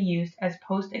authorization to be used as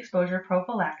post-exposure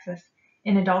prophylaxis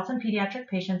in adults and pediatric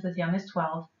patients as young as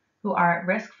 12 who are at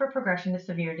risk for progression to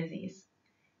severe disease.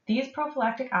 These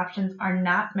prophylactic options are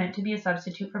not meant to be a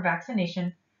substitute for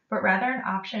vaccination, but rather an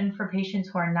option for patients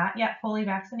who are not yet fully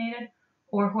vaccinated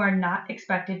or who are not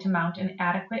expected to mount an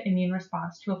adequate immune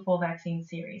response to a full vaccine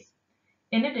series.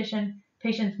 In addition,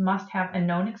 patients must have a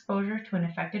known exposure to an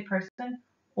infected person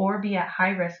or be at high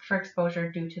risk for exposure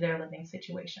due to their living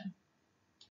situation.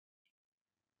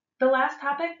 The last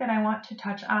topic that I want to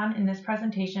touch on in this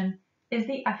presentation is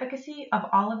the efficacy of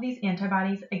all of these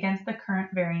antibodies against the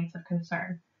current variants of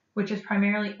concern, which is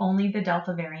primarily only the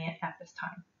Delta variant at this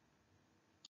time.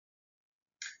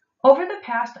 Over the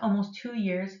past almost 2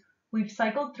 years, we've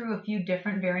cycled through a few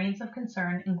different variants of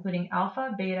concern, including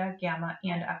alpha, beta, gamma,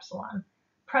 and epsilon.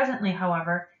 Presently,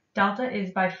 however, Delta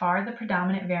is by far the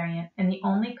predominant variant and the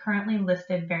only currently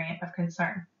listed variant of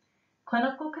concern.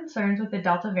 Clinical concerns with the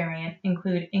Delta variant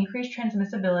include increased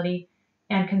transmissibility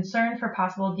and concern for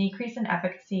possible decrease in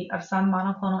efficacy of some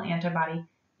monoclonal antibody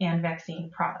and vaccine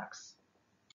products.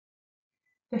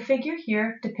 The figure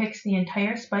here depicts the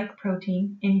entire spike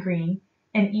protein in green,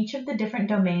 and each of the different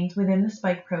domains within the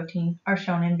spike protein are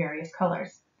shown in various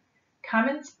colors.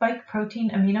 Common spike protein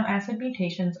amino acid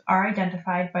mutations are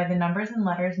identified by the numbers and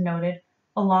letters noted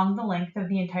along the length of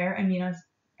the entire amino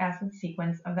acid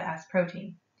sequence of the S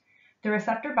protein. The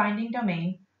receptor binding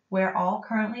domain, where all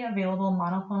currently available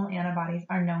monoclonal antibodies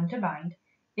are known to bind,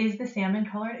 is the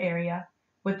salmon-colored area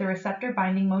with the receptor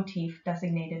binding motif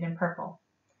designated in purple.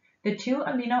 The 2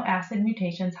 amino acid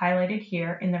mutations highlighted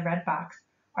here in the red box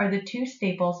are the 2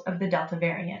 staples of the Delta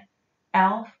variant,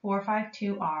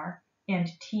 L452R and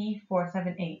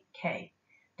T478K.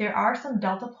 There are some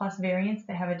Delta Plus variants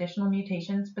that have additional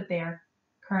mutations, but they are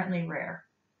currently rare.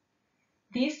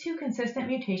 These two consistent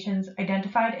mutations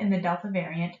identified in the Delta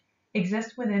variant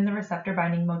exist within the receptor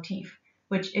binding motif,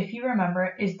 which, if you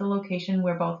remember, is the location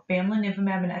where both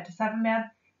bamlanivimab and etesevimab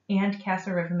and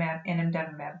casirivimab and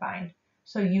imdevimab bind.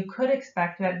 So you could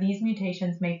expect that these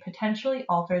mutations may potentially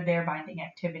alter their binding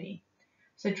activity.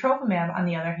 Sotrovimab, on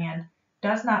the other hand,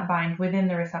 does not bind within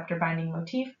the receptor binding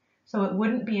motif, so it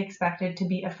wouldn't be expected to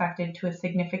be affected to a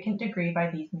significant degree by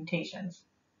these mutations.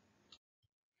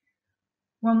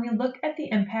 When we look at the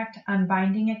impact on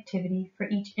binding activity for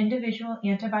each individual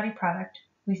antibody product,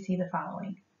 we see the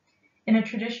following. In a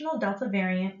traditional Delta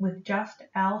variant with just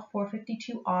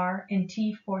L452R and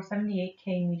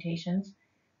T478K mutations,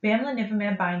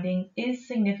 bamlanivimab binding is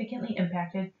significantly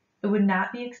impacted. It would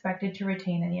not be expected to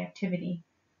retain any activity.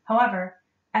 However,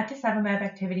 etesevimab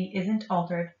activity isn't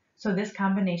altered, so this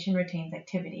combination retains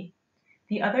activity.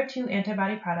 The other two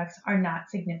antibody products are not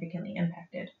significantly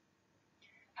impacted.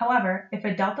 However, if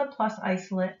a Delta plus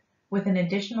isolate with an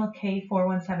additional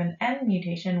K417N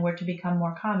mutation were to become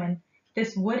more common,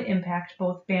 this would impact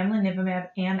both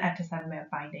bamlanivimab and etesevimab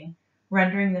binding,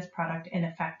 rendering this product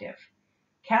ineffective.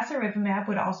 Casirivimab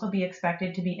would also be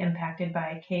expected to be impacted by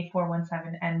a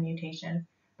K417N mutation,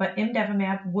 but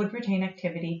imdevimab would retain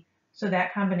activity, so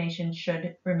that combination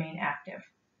should remain active.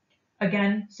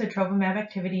 Again, sotrovimab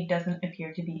activity doesn't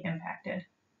appear to be impacted.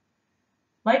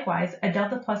 Likewise, a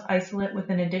Delta plus isolate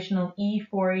with an additional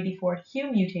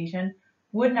E484Q mutation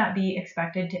would not be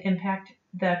expected to impact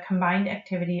the combined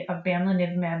activity of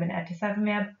bamlanivimab and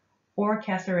etesevimab or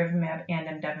casirivimab and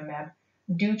imdevimab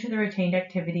due to the retained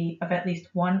activity of at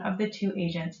least one of the two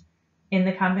agents in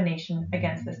the combination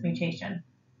against this mutation.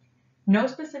 No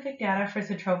specific data for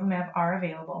sotrovimab are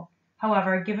available.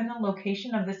 However, given the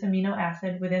location of this amino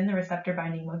acid within the receptor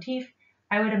binding motif,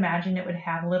 I would imagine it would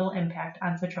have little impact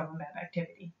on sotrovimab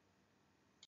activity.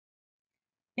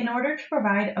 In order to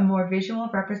provide a more visual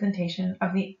representation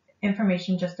of the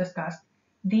information just discussed,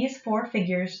 these four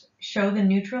figures show the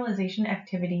neutralization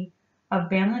activity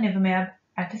of bamlanivimab,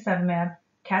 etesevimab,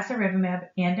 casirivimab,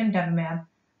 and imdevimab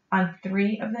on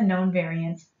 3 of the known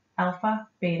variants, alpha,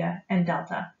 beta, and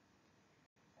delta.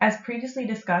 As previously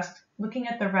discussed, looking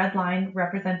at the red line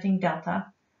representing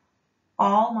delta,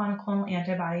 all monoclonal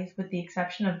antibodies, with the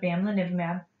exception of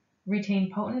bamlanivimab,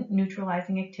 retain potent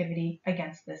neutralizing activity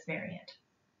against this variant.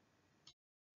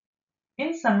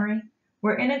 In summary,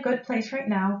 we're in a good place right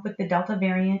now with the Delta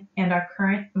variant and our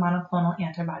current monoclonal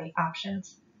antibody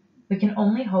options. We can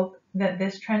only hope that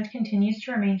this trend continues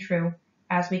to remain true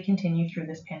as we continue through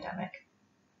this pandemic.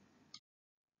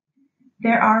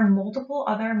 There are multiple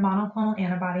other monoclonal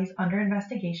antibodies under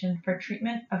investigation for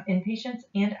treatment of inpatients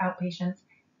and outpatients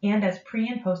and as pre-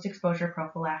 and post-exposure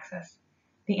prophylaxis.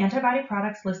 The antibody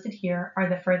products listed here are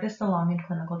the furthest along in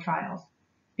clinical trials.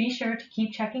 Be sure to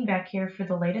keep checking back here for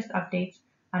the latest updates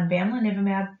on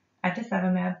bamlanivimab,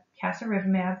 etesevimab,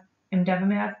 casirivimab,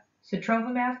 imdevimab,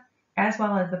 sotrovimab, as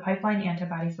well as the pipeline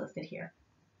antibodies listed here.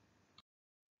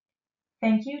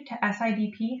 Thank you to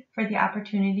SIDP for the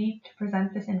opportunity to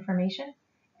present this information,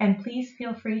 and please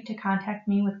feel free to contact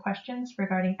me with questions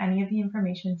regarding any of the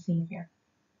information seen here.